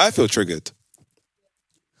 Did I feel triggered?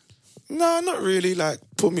 No, not really.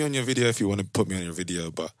 Put me on your video if you want to put me on your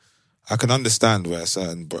video, but I can understand where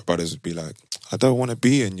certain brothers would be like, I don't want to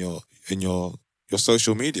be in your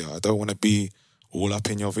social media. I don't want to be all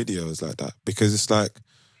up in your videos like that, because it's like,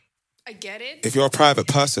 I get it. If you're a private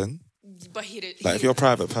person, but he did. If you're a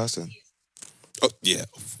private person, oh yeah.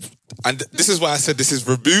 And this is why I said this is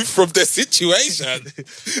removed from the situation.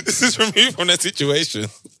 This is removed from the situation.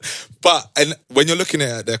 But when you're looking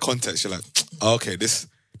at their context, you're like, okay, this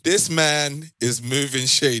man is moving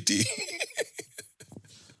shady.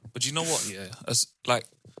 But you know what? Yeah,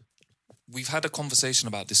 we've had a conversation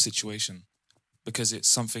about this situation because it's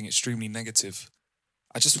something extremely negative.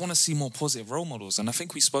 I just want to see more positive role models, and I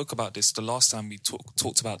think we spoke about this the last time we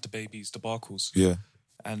talked about the baby's debacles. Yeah,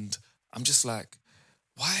 and I'm just like,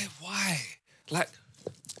 why?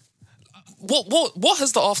 What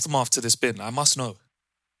has the aftermath to this been? I must know.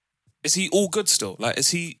 Is he all good still? Is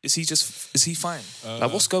he fine?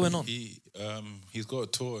 What's going on? He's got a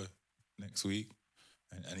tour next week,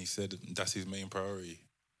 and he said that's his main priority,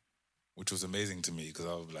 which was amazing to me, because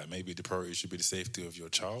I was like, maybe the priority should be the safety of your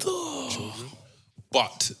children.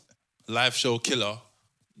 But live show killer,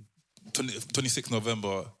 26th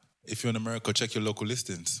November. If you're in America, check your local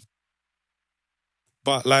listings.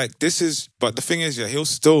 But but the thing is, yeah, he'll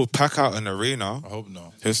still pack out an arena. I hope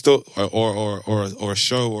not. He'll still, or a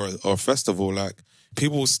show or a festival.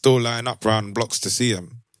 People will still line up round blocks to see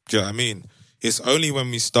him. Do you know what I mean? It's only when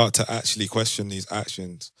we start to actually question these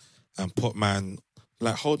actions and put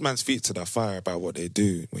hold man's feet to the fire about what they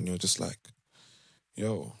do, when you're just like,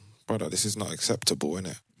 yo, brother, this is not acceptable,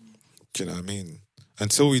 innit? Do you know what I mean?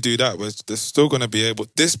 Until we do that, they're still going to be able...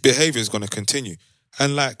 This behaviour is going to continue.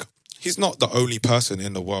 And, he's not the only person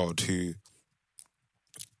in the world who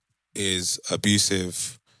is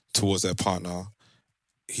abusive towards their partner.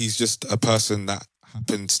 He's just a person that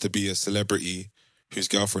happens to be a celebrity, whose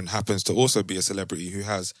girlfriend happens to also be a celebrity, who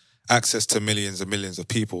has access to millions and millions of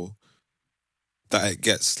people, that it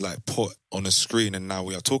gets like put on a screen and now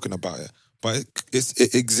we are talking about it. But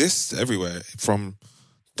it exists everywhere, from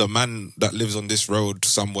the man that lives on this road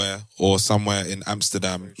somewhere or somewhere in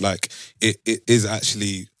Amsterdam. Like it is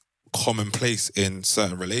actually commonplace in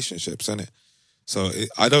certain relationships, isn't it? So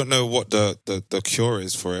I don't know what the cure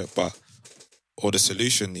is for it, but or the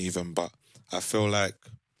solution even, but I feel like,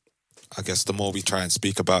 I guess the more we try and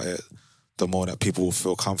speak about it, the more that people will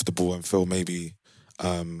feel comfortable and feel maybe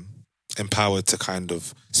empowered to kind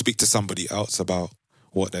of speak to somebody else about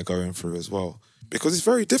what they're going through as well. Because it's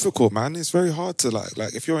very difficult, man. It's very hard to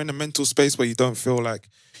like if you're in a mental space where you don't feel like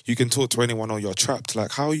you can talk to anyone or you're trapped,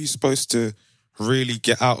 like how are you supposed to really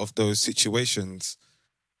get out of those situations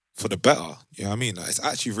for the better? You know what I mean? Like, it's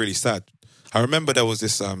actually really sad. I remember there was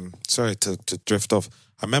this, sorry to drift off.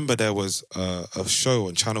 I remember there was a show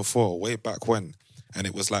on Channel 4 way back when, and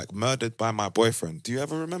it was like Murdered by My Boyfriend. Do you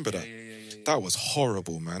ever remember that? Yeah. That was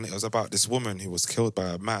horrible, man. It was about this woman who was killed by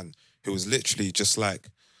a man who was literally just like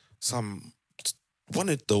one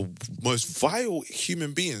of the most vile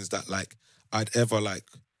human beings that like I'd ever like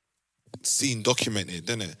seen documented,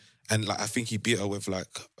 didn't it? And like I think he beat her with like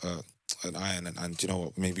an iron, and you know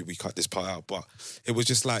what? Maybe we cut this part out, but it was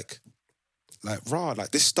just like raw. Like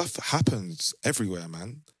this stuff happens everywhere,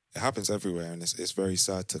 man. It happens everywhere, and it's very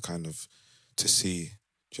sad to kind of to see.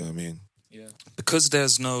 Do you know what I mean? Yeah. Because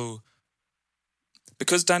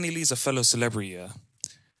Danny Lee's a fellow celebrity, yeah,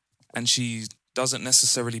 and she doesn't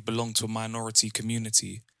necessarily belong to a minority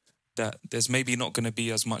community, that there's maybe not going to be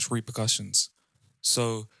as much repercussions.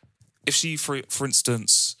 So if she, for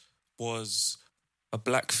instance, was a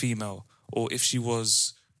black female, or if she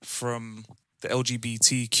was from the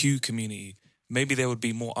LGBTQ community, maybe there would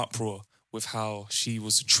be more uproar with how she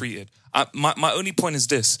was treated. My only point is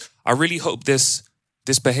this. I really hope this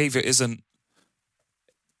behaviour isn't...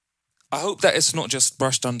 I hope that it's not just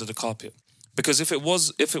brushed under the carpet. Because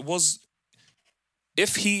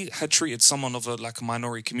if he had treated someone of a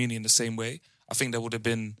minority community in the same way, I think there would have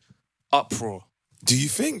been uproar. Do you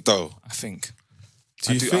think, though? I think.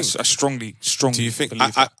 I strongly do you think?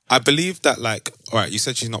 believe I believe that, like, all right, you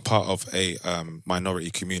said she's not part of a minority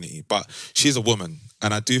community, but she's a woman.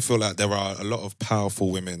 And I do feel like there are a lot of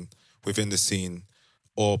powerful women within the scene,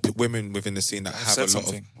 or women within the scene that have a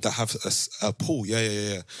lot of, that have a pull.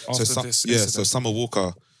 Yeah. So Summer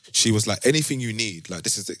Walker, she was like, anything you need, like,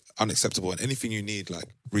 this is unacceptable, and anything you need, like,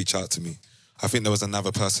 reach out to me. I think there was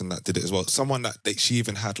another person that did it as well. Someone that she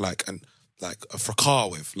even had like a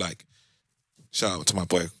fracas with, like, shout out to my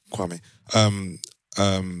boy Kwame.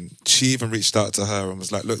 She even reached out to her and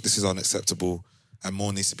was like, "Look, this is unacceptable, and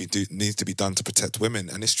more needs to be done to protect women."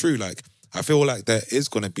 And it's true. Like, I feel like there is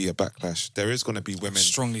going to be a backlash. There is going to be women,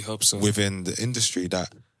 strongly hope so, within the industry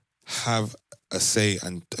that have a say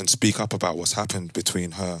and speak up about what's happened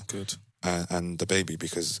between her and the baby.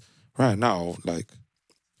 Because right now, like,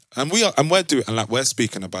 we're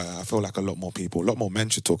speaking about it. I feel like a lot more men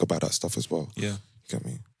should talk about that stuff as well. Yeah, you get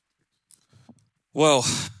me? Well,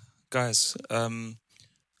 guys,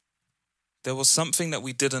 there was something that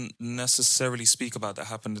we didn't necessarily speak about that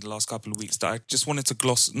happened in the last couple of weeks that I just wanted to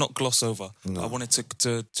not gloss over. No. I wanted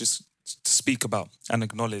to just speak about and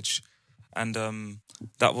acknowledge. And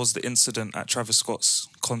that was the incident at Travis Scott's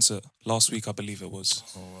concert last week, I believe it was.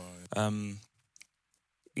 In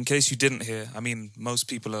case you didn't hear, I mean, most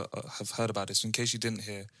people have heard about this. In case you didn't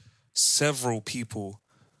hear, several people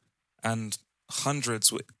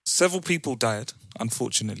died,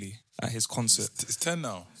 unfortunately, at his concert. It's 10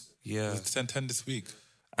 now. Yeah. It's 10 this week.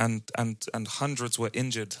 And hundreds were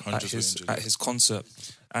injured at his concert.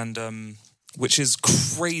 And which is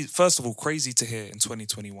crazy. First of all, crazy to hear in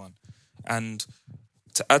 2021. And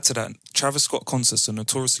to add to that, Travis Scott concerts are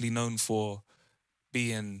notoriously known for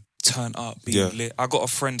being turned up, being lit. I got a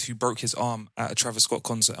friend who broke his arm at a Travis Scott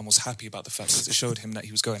concert and was happy about the fact because it showed him that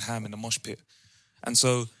he was going ham in the mosh pit. And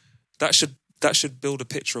so that should build a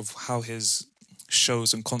picture of how his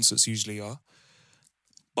shows and concerts usually are.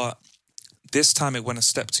 But this time it went a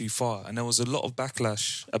step too far, and there was a lot of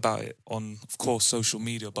backlash about it on, of course, social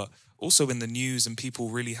media, but also in the news, and people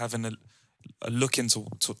really having a look into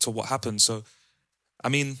what happened. So, I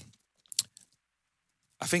mean,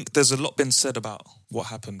 I think there's a lot been said about what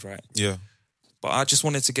happened, right? Yeah. But I just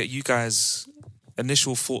wanted to get you guys'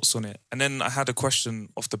 initial thoughts on it. And then I had a question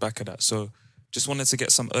off the back of that. So just wanted to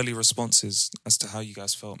get some early responses as to how you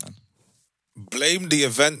guys felt, man. Blame the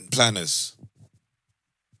event planners.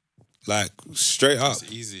 Like, straight up.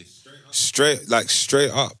 It's easy.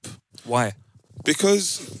 Straight up. Why?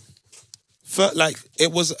 Because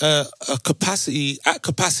it was a capacity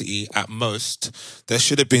at most. There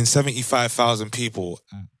should have been 75,000 people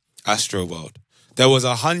at Astroworld. There was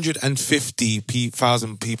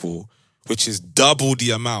 150,000 people, which is double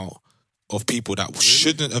the amount of people that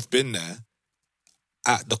shouldn't have been there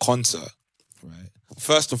at the concert. Right.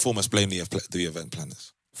 First and foremost, blame the event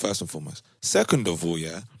planners. First and foremost. Second of all,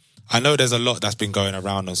 yeah, I know there's a lot that's been going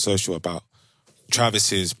around on social about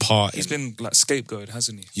Travis's part. He's been like scapegoated,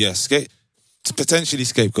 hasn't he? Yeah, potentially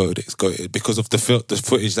scapegoated because of the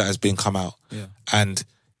footage that has been come out. Yeah. And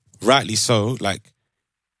rightly so, like,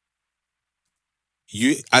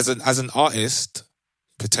 you as an artist,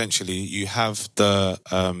 potentially you have the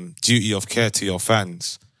duty of care to your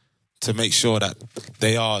fans to make sure that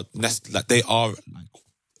they are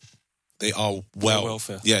well. Their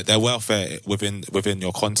welfare. Yeah, their welfare within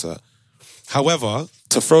your concert. However,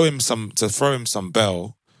 to throw him some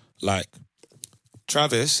bell, like,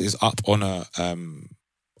 Travis is up on a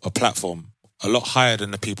platform a lot higher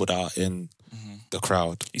than the people that are in the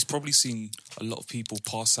crowd. He's probably seen a lot of people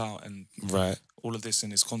pass out and all of this in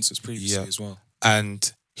his concerts previously as well.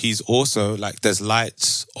 And he's also, like, there's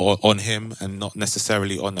lights on him and not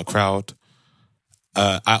necessarily on the crowd.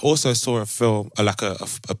 I also saw a film, like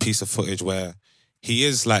a piece of footage where he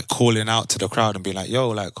is, like, calling out to the crowd and being like, yo,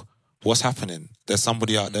 like, what's happening? There's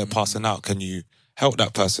somebody out there passing out. Can you help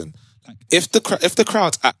that person? Like, if the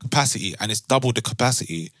crowd's at capacity and it's double the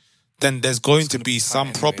capacity, then there's going to be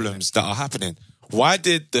some problems that are happening. Why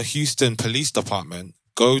did the Houston Police Department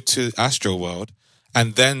go to Astroworld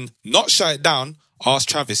and then not shut it down, ask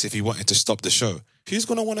Travis if he wanted to stop the show? Who's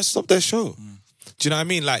going to want to stop their show? Do you know what I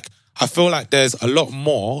mean? Like, I feel like there's a lot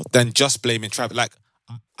more than just blaming Travis. Like,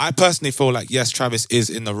 I personally feel like, yes, Travis is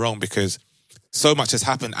in the wrong because so much has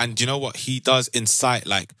happened. And you know what? He does incite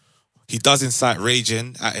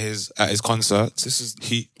raging at his concerts.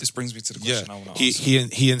 This brings me to the question I want to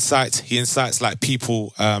ask. He incites like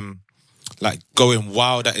people like going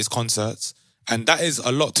wild at his concerts, and that is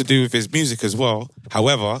a lot to do with his music as well.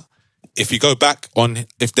 However, if you go back on,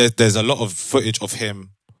 if there's a lot of footage of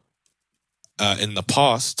him in the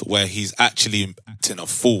past where he's actually acting a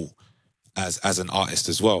fool as an artist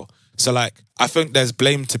as well. So, like, I think there's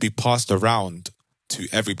blame to be passed around to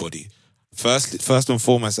everybody. First and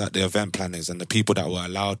foremost, at the event planners and the people that were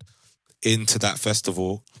allowed into that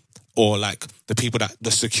festival, or like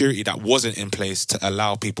the security that wasn't in place to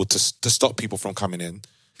allow people to stop people from coming in.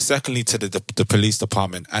 Secondly, to the police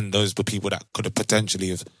department and those were people that could have potentially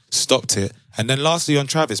have stopped it. And then lastly on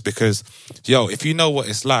Travis, because, yo, if you know what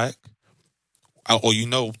it's like, or you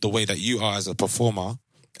know the way that you are as a performer,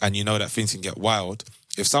 and you know that things can get wild,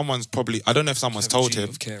 if someone's probably, I don't know if someone's told him,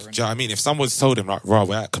 do you know what I mean? If someone's told him, like,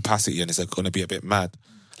 we're at capacity and it's going to be a bit mad,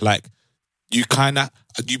 like, you kind of,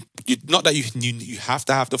 not that you have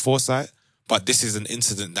to have the foresight, but this is an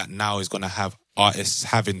incident that now is going to have artists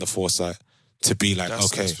having the foresight to be like,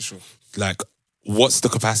 that's for sure. Like, what's the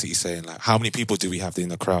capacity saying? Like, how many people do we have in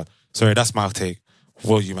the crowd? Sorry, that's my take.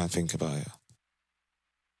 What do you, man, think about it?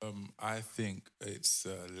 I think it's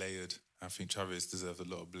layered. I think Travis deserves a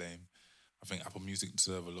lot of blame. I think Apple Music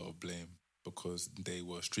deserve a lot of blame because they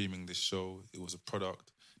were streaming this show. It was a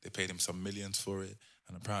product. They paid him some millions for it.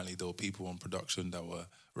 And apparently there were people on production that were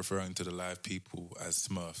referring to the live people as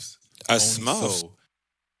Smurfs. As Smurfs?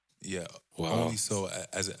 Yeah. Wow. Only so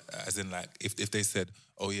as in, like, if they said,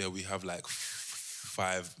 oh yeah, we have like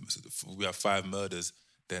five murders,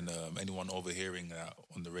 then anyone overhearing that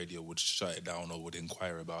on the radio would shut it down or would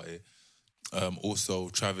inquire about it. Also,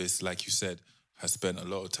 Travis, like you said, has spent a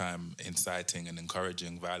lot of time inciting and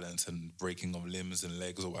encouraging violence and breaking of limbs and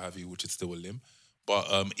legs or what have you, which is still a limb. But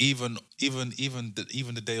even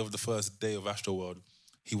the day of the first day of Astroworld,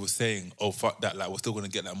 he was saying, "Oh fuck that! Like, we're still going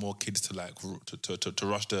to get like more kids to like to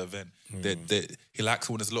rush the event." He likes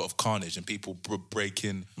when there's a lot of carnage and people break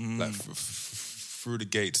in like through the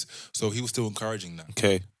gates. So he was still encouraging that.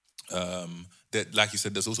 Okay. That, like you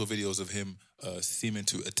said, there's also videos of him seeming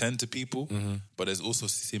to attend to people, but there's also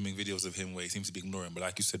seeming videos of him where he seems to be ignoring. But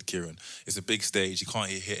like you said, Kieran, it's a big stage. You can't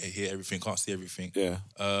hear everything, can't see everything. Yeah.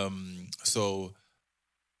 So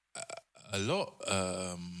a lot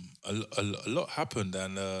happened,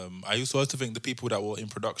 and I used to also think the people that were in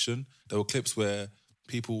production, there were clips where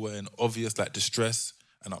people were in obvious like distress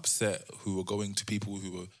and upset, who were going to people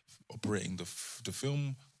who were operating the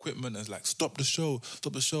film equipment and like, stop the show,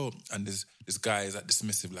 and this guy is like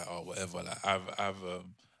dismissive, like, oh whatever, like I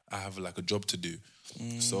have like a job to do.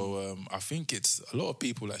 So I think it's a lot of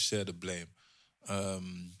people that share the blame.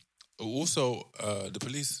 Also, the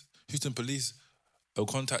police, Houston police,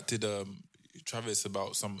 contacted Travis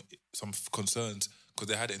about some concerns because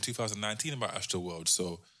they had it in 2019 about Astroworld.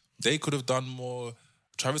 So they could have done more.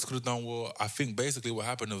 Travis could have done more. I think basically what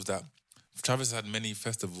happened was that Travis had many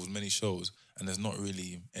festivals, many shows, and there's not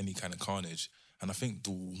really any kind of carnage. And I think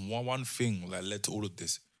the one thing that led to all of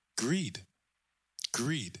this, greed,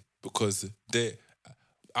 because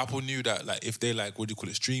Apple knew that like if they like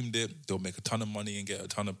streamed it, they'll make a ton of money and get a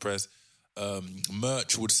ton of press.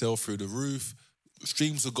 Merch would sell through the roof.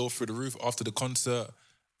 Streams would go through the roof after the concert,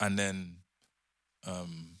 and then,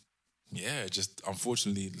 just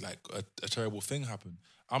unfortunately, like a terrible thing happened.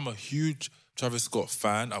 I'm a huge Travis Scott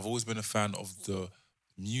fan. I've always been a fan of the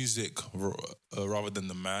music rather than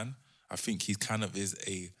the man. I think he kind of is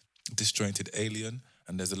a disjointed alien,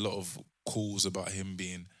 and there's a lot of calls about him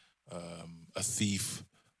being a thief,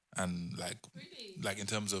 and like in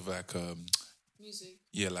terms of like music.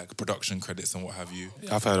 Yeah, like production credits and what have you.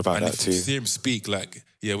 I've heard about that too. When you hear him speak, when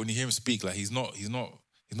you hear him speak, like he's not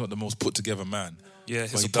the most put together man. No. Yeah,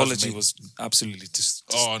 his apology was absolutely just.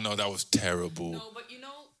 Oh no, that was terrible. No, but you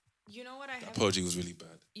know what I have. The apology was really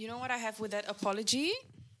bad. You know what I have with that apology?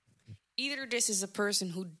 Either this is a person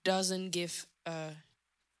who doesn't give a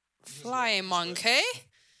flying monkey.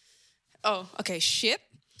 Oh, okay, shit.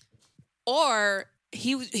 Or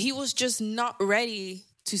he was just not ready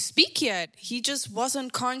to speak yet. He just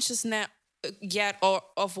wasn't conscious yet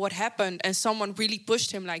of what happened, and someone really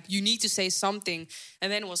pushed him like, you need to say something,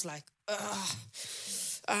 and then was like,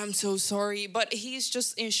 I'm so sorry, but he's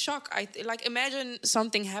just in shock. Imagine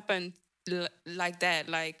something happened like that,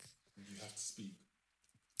 like you have to speak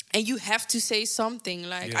and you have to say something.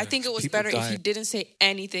 Like, I think it was better if he didn't say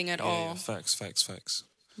anything at all. Yeah, facts.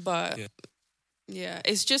 But yeah,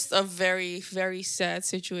 it's just a very, very sad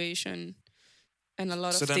situation. And a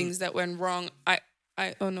lot of things that went wrong.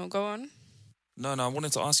 Oh no, go on. No, I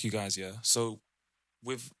wanted to ask you guys, yeah. So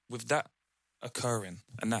with that occurring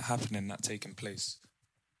and that happening, that taking place,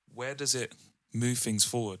 where does it move things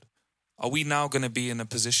forward? Are we now going to be in a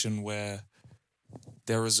position where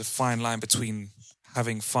there is a fine line between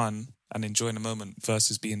having fun and enjoying the moment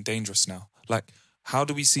versus being dangerous now? Like, how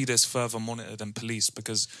do we see this further monitored and policed?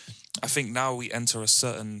 Because I think now we enter a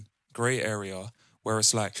certain grey area where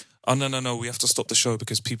it's like, oh, no, we have to stop the show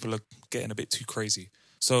because people are getting a bit too crazy.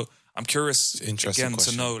 So I'm curious again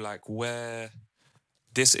to know like where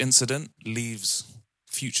this incident leaves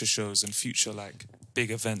future shows and future like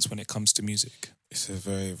big events when it comes to music. It's a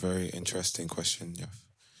very, very interesting question, yeah.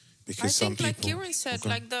 Because I some think, people, like Kieran said,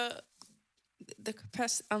 like the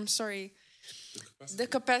capacity. I'm sorry, the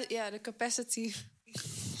capacity. Yeah, the capacity.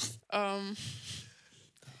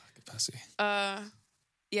 Capacity.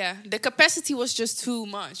 Yeah, the capacity was just too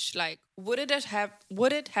much. Like, would it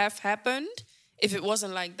have happened if it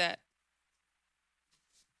wasn't like that?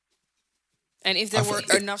 And if there were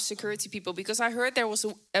enough security people, because I heard there was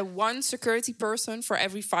a one security person for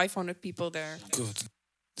every 500 people there. Good.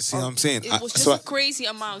 See what I'm saying? It was just a crazy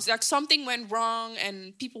amount. Like something went wrong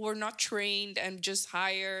and people were not trained and just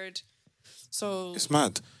hired. So it's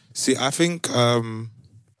mad. See, I think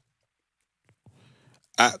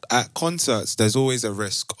at concerts there's always a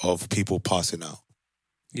risk of people passing out.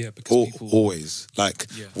 Yeah, because people always like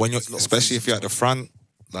when you're, especially if you're at the front,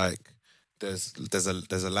 like. There's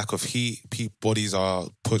a lack of heat. Bodies are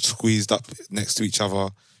squeezed up next to each other.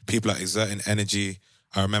 People are exerting energy.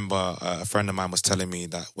 I remember a friend of mine was telling me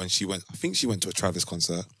that when she went, I think she went to a Travis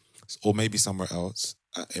concert, or maybe somewhere else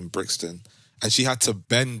in Brixton, and she had to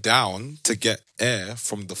bend down to get air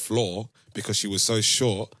from the floor because she was so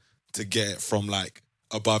short to get it from like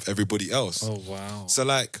above everybody else. Oh wow! So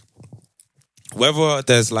like, whether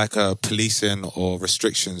there's like a policing or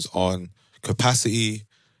restrictions on capacity.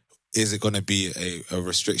 Is it going to be a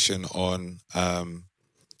restriction on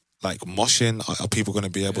like moshing? Are people going to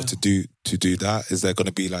be able to do that? Is there going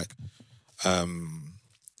to be like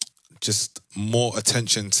just more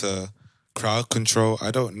attention to crowd control?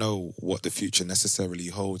 I don't know what the future necessarily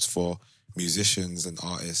holds for musicians and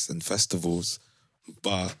artists and festivals,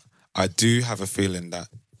 but I do have a feeling that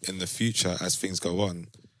in the future, as things go on,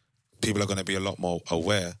 people are going to be a lot more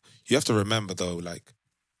aware. You have to remember though, like,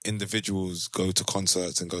 individuals go to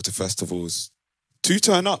concerts and go to festivals to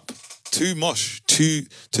turn up, to mosh, to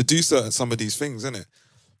do some of these things, isn't it?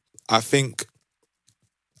 I think,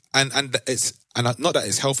 and it's not that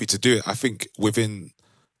it's healthy to do it. I think within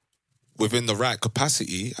the right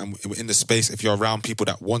capacity and in the space, if you're around people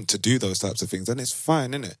that want to do those types of things, then it's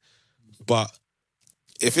fine, isn't it? But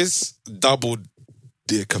if it's doubled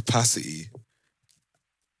the capacity,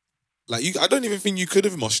 like I don't even think you could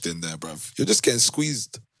have moshed in there, bruv. You're just getting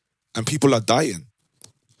squeezed. And people are dying.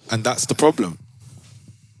 And that's the problem.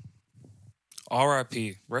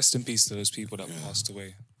 R.I.P. Rest in peace to those people that passed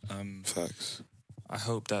away. Facts. I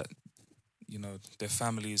hope that, you know, their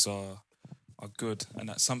families are good, and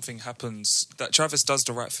that something happens, that Travis does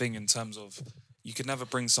the right thing in terms of you can never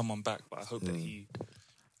bring someone back, but I hope that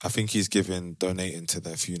I think he's donating to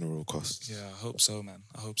their funeral costs. Yeah, I hope so, man.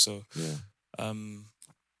 I hope so. Yeah.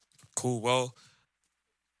 Cool. Well,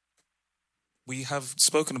 we have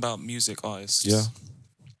spoken about music artists. Yeah.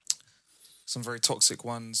 Some very toxic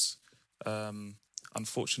ones,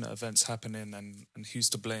 unfortunate events happening, and who's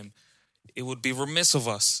to blame. It would be remiss of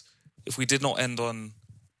us if we did not end on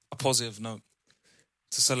a positive note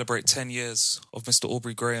to celebrate 10 years of Mr.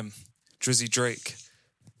 Aubrey Graham, Drizzy Drake,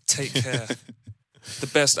 Take Care. The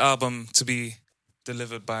best album to be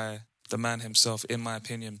delivered by the man himself, in my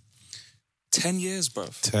opinion. 10 years,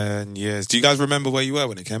 bruv. 10 years. Do you guys remember where you were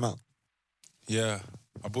when it came out? Yeah.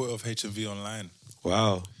 I bought it off HMV online.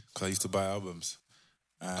 Wow. Because I used to buy albums.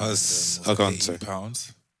 And, I'll go on, sorry.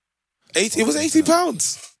 £80. It was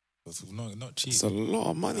 £80? It was not cheap. It's a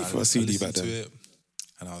lot of money for a CD back then. To it,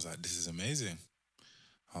 and I was like, this is amazing.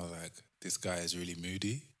 I was like, this guy is really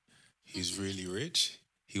moody. He's really rich.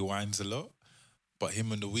 He whines a lot. But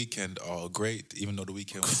him and The Weeknd are great, even though The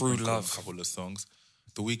Weeknd was on a couple of songs.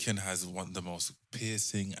 The Weeknd has one of the most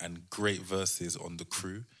piercing and great verses on The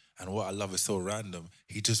Crew. And what I love is so random.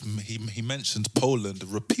 He mentions Poland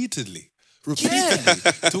repeatedly.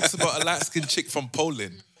 Talks about a light-skinned chick from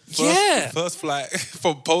Poland. First flight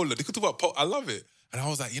from Poland. He could talk about I love it. And I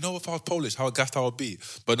was like, you know, if I was Polish, how gassed I would be.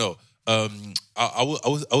 But no, I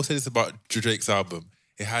will say this about Drake's album.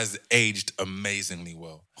 It has aged amazingly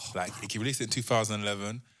well. Like, he released it in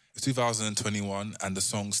 2011. It's 2021, and the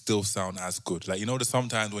songs still sound as good. Like, you know,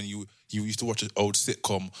 sometimes when you used to watch an old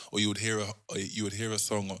sitcom, or you would hear a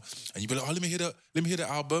song, and you'd be like, oh, let me hear the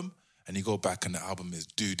album, and you go back, and the album is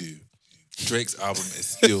doo doo. Drake's album is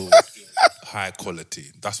still high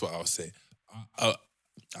quality. That's what I would say. I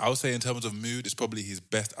would say in terms of mood, it's probably his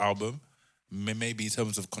best album. Maybe in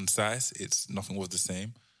terms of concise, it's Nothing Was the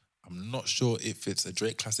Same. I'm not sure if it's a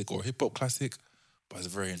Drake classic or a hip-hop classic, but it's a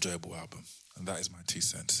very enjoyable album. And that is my 2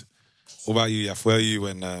 cents. What about you, Yaf? Where were you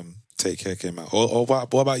when Take Care came out? Or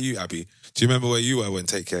what about you, Abby? Do you remember where you were when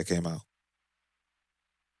Take Care came out?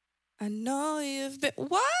 I know you've been...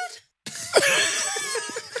 What?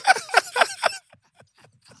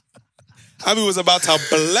 Abby was about to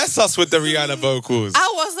bless us with the Rihanna vocals.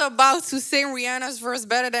 I was about to sing Rihanna's verse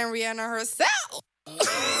better than Rihanna herself.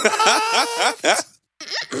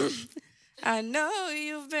 I know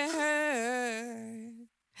you've been hurt.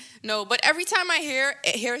 No, but every time I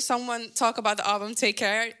hear someone talk about the album Take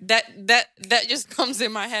Care, that just comes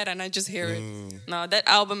in my head and I just hear it. No, that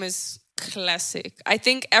album is classic. I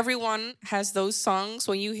think everyone has those songs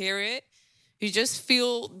when you hear it. You just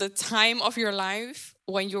feel the time of your life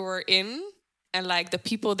when you were in, and like the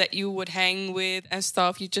people that you would hang with and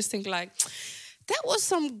stuff. You just think like, that was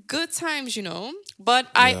some good times, you know.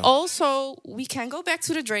 But we can go back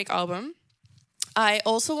to the Drake album. I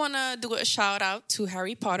also want to do a shout out to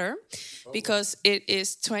Harry Potter because it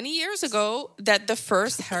is 20 years ago that the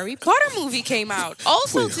first Harry Potter movie came out.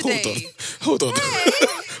 Also today. Hold on. Hey.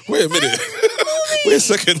 Wait a minute. Wait a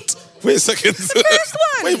second. The first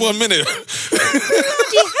one. Wait 1 minute. Bloody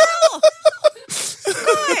hell.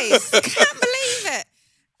 Guys, can't believe it.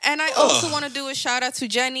 And I also want to do a shout out to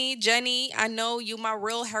Jenny. Jenny, I know you my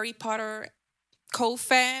real Harry Potter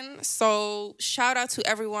co-fan. So shout out to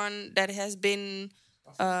everyone that has been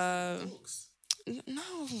no.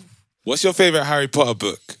 What's your favorite Harry Potter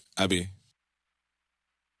book, Abby?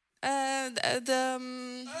 Sounds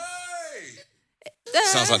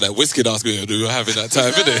like that whiskey ass girl we were having that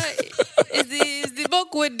time, isn't it? Is the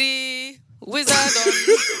book with the wizard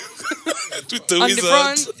on the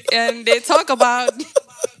front, and they talk about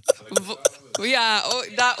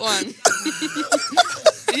that one.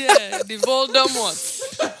 Yeah, the Voldemort.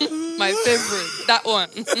 My favorite, that one.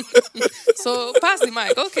 So pass the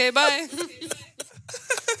mic. Okay, bye.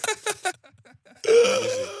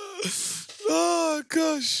 Oh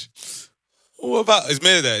gosh. What about is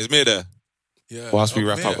Mia there? Yeah. Whilst we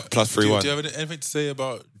wrap up +3-1. Do you have anything to say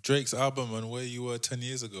about Drake's album and where you were 10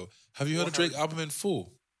 years ago? Have you heard a Drake album in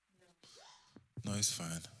full? No, it's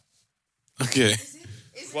fine. Okay.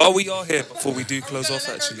 While we are here, before we do close off,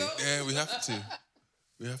 actually. Yeah, we have to.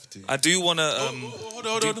 I do want to...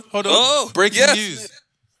 Hold on. Breaking news.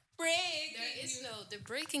 The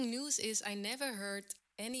breaking news is I never heard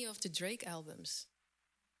any of the Drake albums.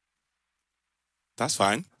 That's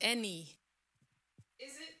fine. Any.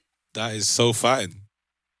 Is it? That is so fine.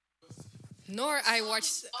 Nor I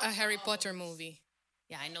watched a Harry Potter movie.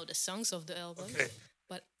 Yeah, I know the songs of the album. Okay.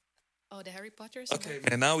 But, the Harry Potter song? Okay,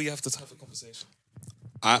 and now we have to have a conversation.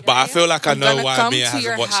 But I feel like I I'm know gonna why come Mia to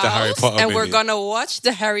your hasn't watched the Harry house Potter and movies. we're gonna watch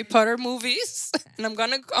the Harry Potter movies. And I'm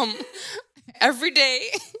gonna come every day,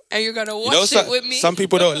 and you're gonna watch it with me. Some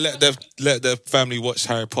people don't let their family watch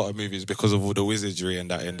Harry Potter movies because of all the wizardry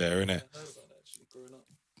and that in there, innit?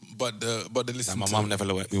 But the listen. My mum never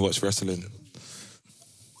let me watch wrestling.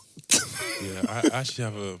 Yeah, I actually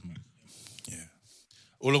have a. Yeah.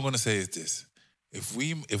 All I'm gonna say is this: if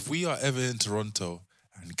we are ever in Toronto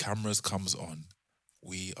and cameras comes on,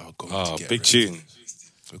 we are going to get big arrested. tune.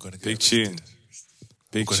 We're going to get Big arrested. tune.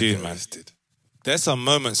 Big tune, man. There's some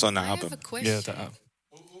moments on that album. have a question. Yeah, that album.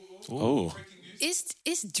 Oh.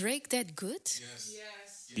 Is Drake that good?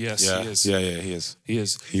 Yes, Yeah. he is. Yeah, he is. He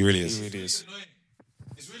is. He really is. He really is.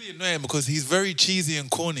 It's really annoying because he's very cheesy and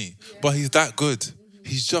corny, but he's that good.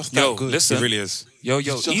 He's just that Yo, good. listen. He really is. Yo, He's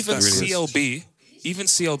just even that good.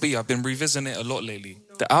 CLB, I've been revisiting it a lot lately.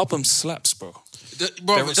 The album slaps, bro.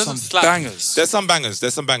 Bro, There it are doesn't some slap. bangers. There's some bangers.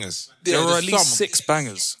 Yeah, There are there's at least some. 6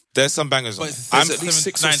 bangers. There's some bangers on But it. it's I'm at least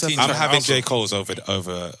 6 or 7. I'm track having album. J. Cole's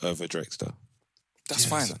over Drake's though. That's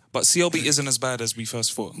fine. But CLB isn't as bad as we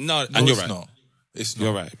first thought. No, No, and you're it's right. not. It's not.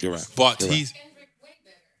 You're right. But You're he's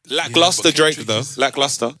lackluster but Drake Kendrick though. is-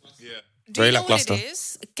 Lackluster. Do Very you know lackluster. what it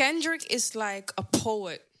is? Kendrick is like a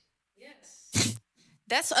poet. Yes.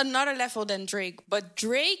 That's another level than Drake. But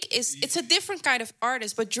Drake it's a different kind of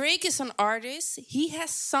artist. But Drake is an artist. He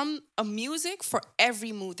has a music for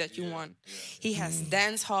every mood that you want. He has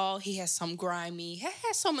dance hall. He has some grimy. He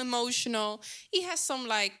has some emotional. He has some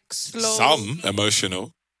like slow. Some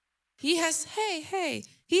emotional. He has, hey.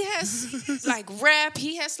 He has like rap.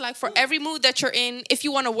 He has like for every mood that you're in. If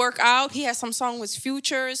you want to work out, he has some song with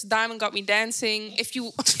Futures. Diamond Got Me Dancing. If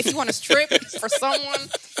you want to strip for someone,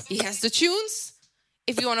 he has the tunes.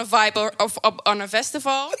 If you want to vibe on a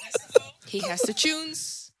festival, he has the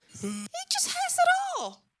tunes. He just has it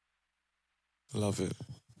all. Love it.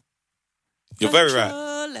 You're very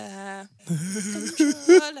right.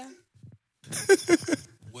 Controller.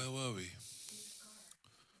 Where were we?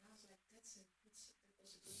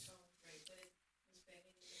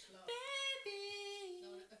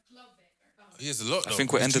 He has a lot. I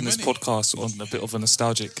think we're ending this podcast on a bit of a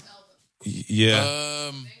nostalgic.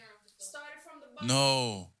 Yeah.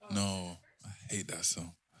 No. I hate that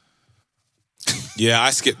song. Yeah,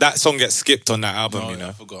 I skipped that song. Gets skipped on that album. No, you know,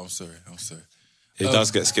 I forgot. I'm sorry. it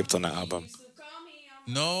does get skipped on that album.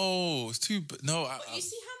 No, it's too. No, You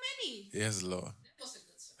see how many? he has a lot.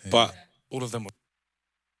 But All of them were.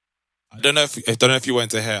 I don't know if you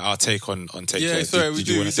went to hear our take on Take Yeah, Care. sorry, Did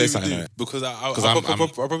you want to say something on it? Because I'll 'Cause I'm-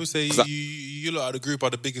 probably say you lot of the group are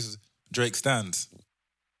the biggest Drake stands.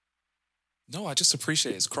 No, I just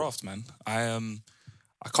appreciate his craft, man.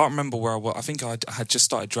 I can't remember where I was. I think I had just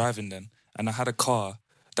started driving then, and I had a car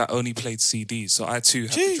that only played CDs, so I too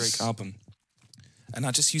had the Drake album, and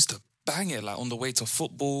I just used to bang it like on the way to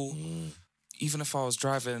football. Even if I was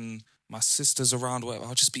driving my sisters around, whatever,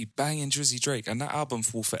 I'll just be banging Drizzy Drake, and that album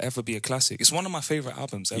will forever be a classic. It's one of my favorite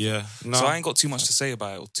albums ever. Yeah, no. So I ain't got too much to say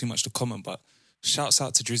about it or too much to comment, but shouts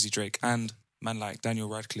out to Drizzy Drake and man like Daniel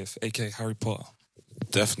Radcliffe, aka Harry Potter.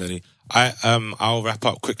 Definitely. I'll wrap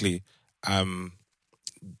up quickly.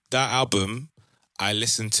 That album, I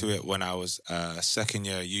listened to it when I was second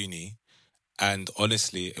year uni, and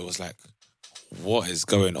honestly, it was like, what is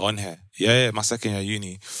going on here? Yeah, my second year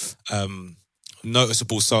uni.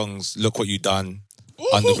 Noticeable songs, Look What You Done,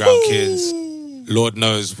 Underground Kids, Lord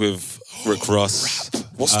Knows with Rick Ross.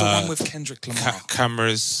 What's the one with Kendrick Lamar?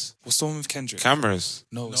 Cameras. What's the one with Kendrick? Cameras.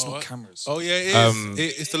 No, it's not Cameras. Oh yeah, it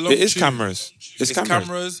is. It's the long It is tune. Cameras. It's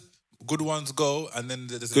Cameras. Good ones go, and then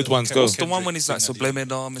there's Good a ones go. What's the one when he's like, so blame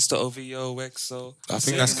it on Mr. OVO, XO? I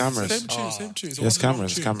think that's Cameras. Same tune. It's Yes, one long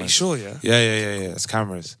Cameras. tune. Cameras. You sure, yeah? Yeah. It's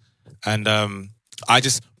Cameras. And I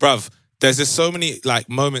just, bruv, there's just so many like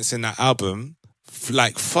moments in that album,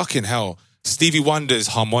 like fucking hell. Stevie Wonder's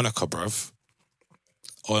harmonica, bruv.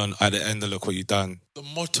 At the end of Look What You Done. The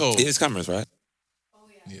motto. It is Cameras, right?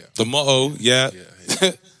 Yeah. The motto, yeah.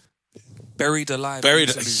 Buried Alive. Buried.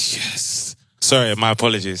 Easily. Yes. Sorry, my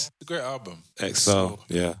apologies. It's a great album. XO,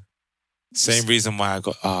 yeah. Same reason why I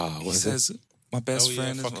got what He is says, it? my best Oh, yeah,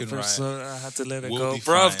 friend is my fucking first right. son. I had to let it We'll go. be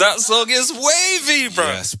Bruv, fine. that song is wavy,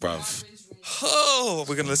 bruv. Yes, bruv. Oh,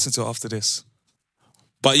 we're going to listen to it after this.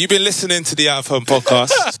 But you've been listening to the Out of Home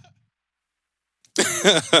podcast.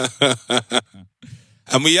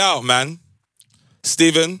 And we out, man.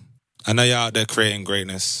 Stephen, I know you're out there creating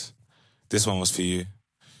greatness. This one was for you.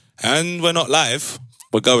 And we're not live.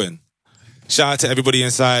 We're going. Shout out to everybody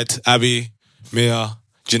inside. Abby, Mia,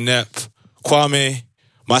 Jeanette, Kwame,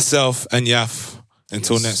 myself, and Yaf.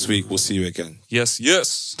 Until next week, we'll see you again.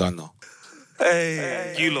 Yes. Done now.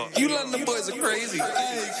 Hey, you lot. You London boys are crazy.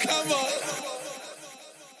 Hey, come on.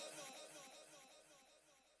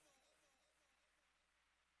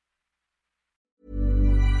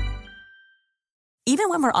 Even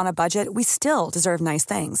when we're on a budget, we still deserve nice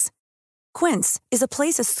things. Quince is a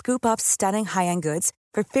place to scoop up stunning high-end goods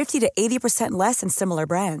for 50 to 80% less than similar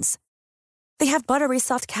brands. They have buttery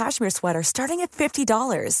soft cashmere sweaters starting at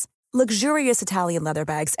 $50, luxurious Italian leather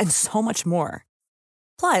bags, and so much more.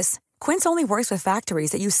 Plus, Quince only works with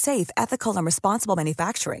factories that use safe, ethical, and responsible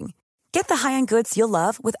manufacturing. Get the high-end goods you'll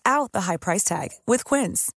love without the high price tag with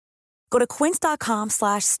Quince. Go to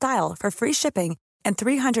quince.com/style for free shipping and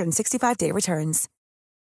 365-day returns.